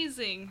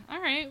amazing. All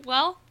right,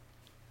 well,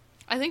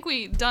 I think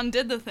we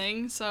did the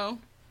thing, so.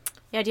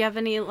 Yeah, do you have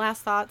any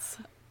last thoughts?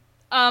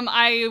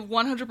 I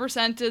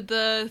 100% did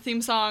the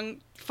theme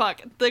song,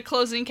 the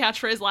closing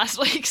catchphrase last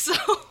week, so.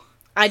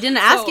 I didn't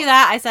ask you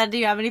that. I said, do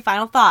you have any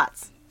final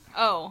thoughts?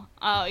 Oh,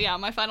 yeah,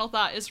 my final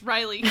thought is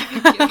Riley,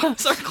 thank you.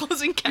 It's our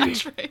closing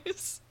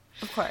catchphrase.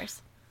 Of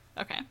course.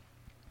 Okay.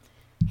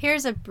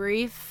 Here's a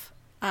brief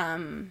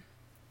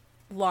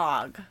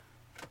log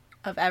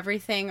of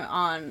everything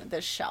on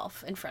this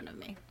shelf in front of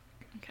me.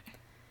 Okay.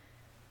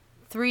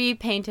 3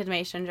 painted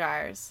mason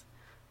jars,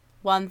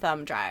 1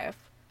 thumb drive,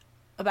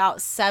 about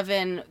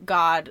 7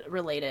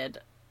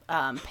 God-related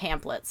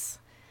pamphlets,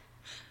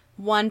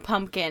 1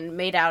 pumpkin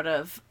made out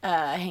of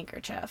a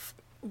handkerchief,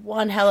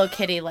 1 Hello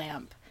Kitty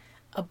lamp,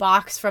 a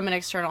box from an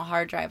external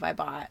hard drive I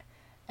bought,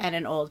 and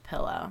an old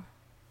pillow.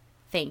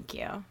 Thank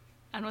you.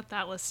 And with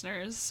that,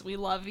 listeners, we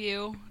love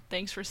you.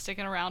 Thanks for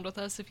sticking around with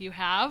us if you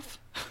have.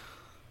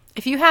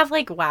 If you have,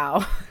 like,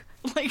 wow.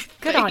 Like,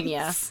 good on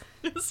you.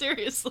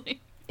 Seriously.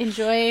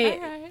 Enjoy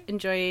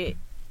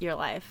your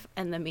life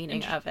and the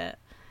meaning of it.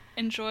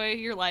 Enjoy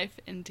your life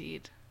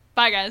indeed.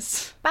 Bye,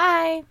 guys.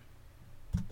 Bye.